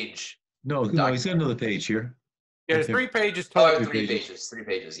one-page. No, he's got another page here. Yeah, there's 3 pages Oh, total. 3 pages. 3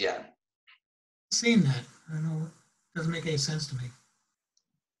 pages. Yeah. Seen that. I don't know. It doesn't make any sense to me.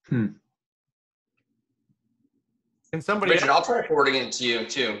 And somebody. Richard, I'll try forwarding it to you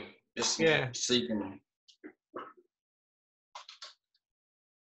too, just Yeah. so you can.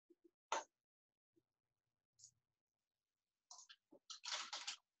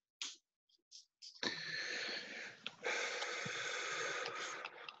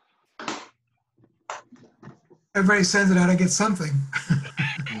 Everybody sends it out, I get something.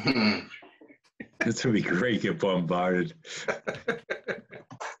 This would be great. Get bombarded.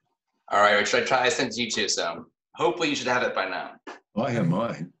 All right, Richard, I sent you too, so hopefully you should have it by now. Oh, I have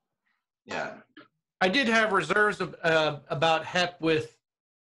mine. Yeah. I did have reserves about HEP with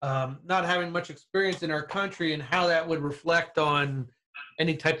not having much experience in our country and how that would reflect on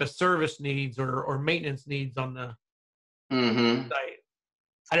any type of service needs or maintenance needs on the site.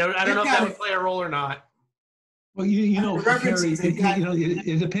 I don't know if that would play a role or not. Well, Harry,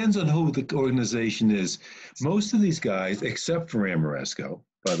 it depends on who the organization is. Most of these guys, except for Ameresco,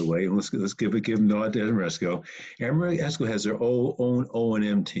 by the way, let's give a nod to Ameresco. Ameresco has their own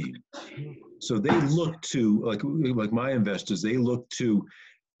O&M team. So they look to, like my investors, they look to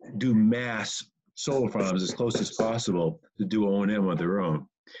do mass solar farms as close as possible to do O&M on their own.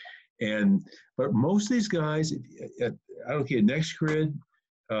 But most of these guys, I don't care, NextGrid,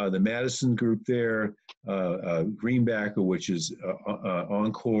 the Madison group there, Greenbacker, which is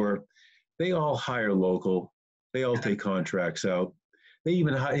Encore, they all hire local. They all take contracts out. They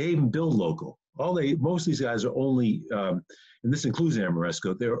even build local. Most of these guys are only, and this includes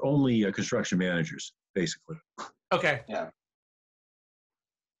Ameresco, they're only construction managers, basically. Okay. Yeah.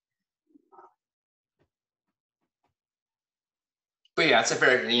 But yeah, it's a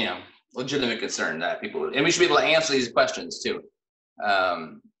very legitimate concern that people, and we should be able to answer these questions too.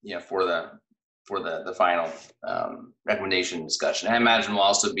 For the final recommendation discussion. I imagine we'll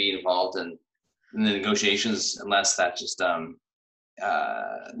also be involved in the negotiations, unless that just that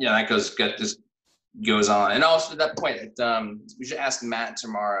goes on. And also at that point, we should ask Matt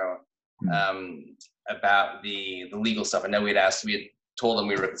tomorrow about the legal stuff. I know we had told them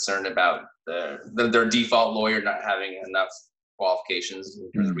we were concerned about their default lawyer not having enough qualifications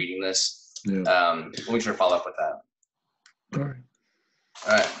in terms of reading this. Yeah. We should follow up with that. All right.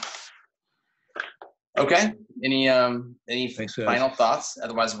 All right. Okay. Any Thanks, guys. final thoughts?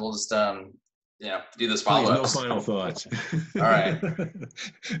 Otherwise, we'll just do this Please, follow-ups. no final thoughts. All right.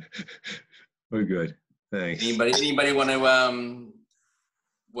 We're good. Thanks. Anybody want to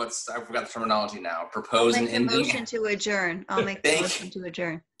I forgot the terminology now. Propose an Make a ending. motion to adjourn. I'll make the motion to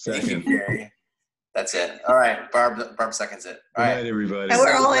adjourn. Thank you, Second. Gary. That's it. All right. Barb seconds it. All Good right. night, everybody. And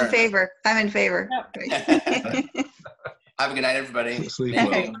we're all in favor. I'm in favor. Have a good night, everybody. Sleep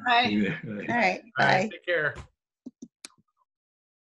Thank well. you. Bye. Yeah. All right, All right. bye. Take care.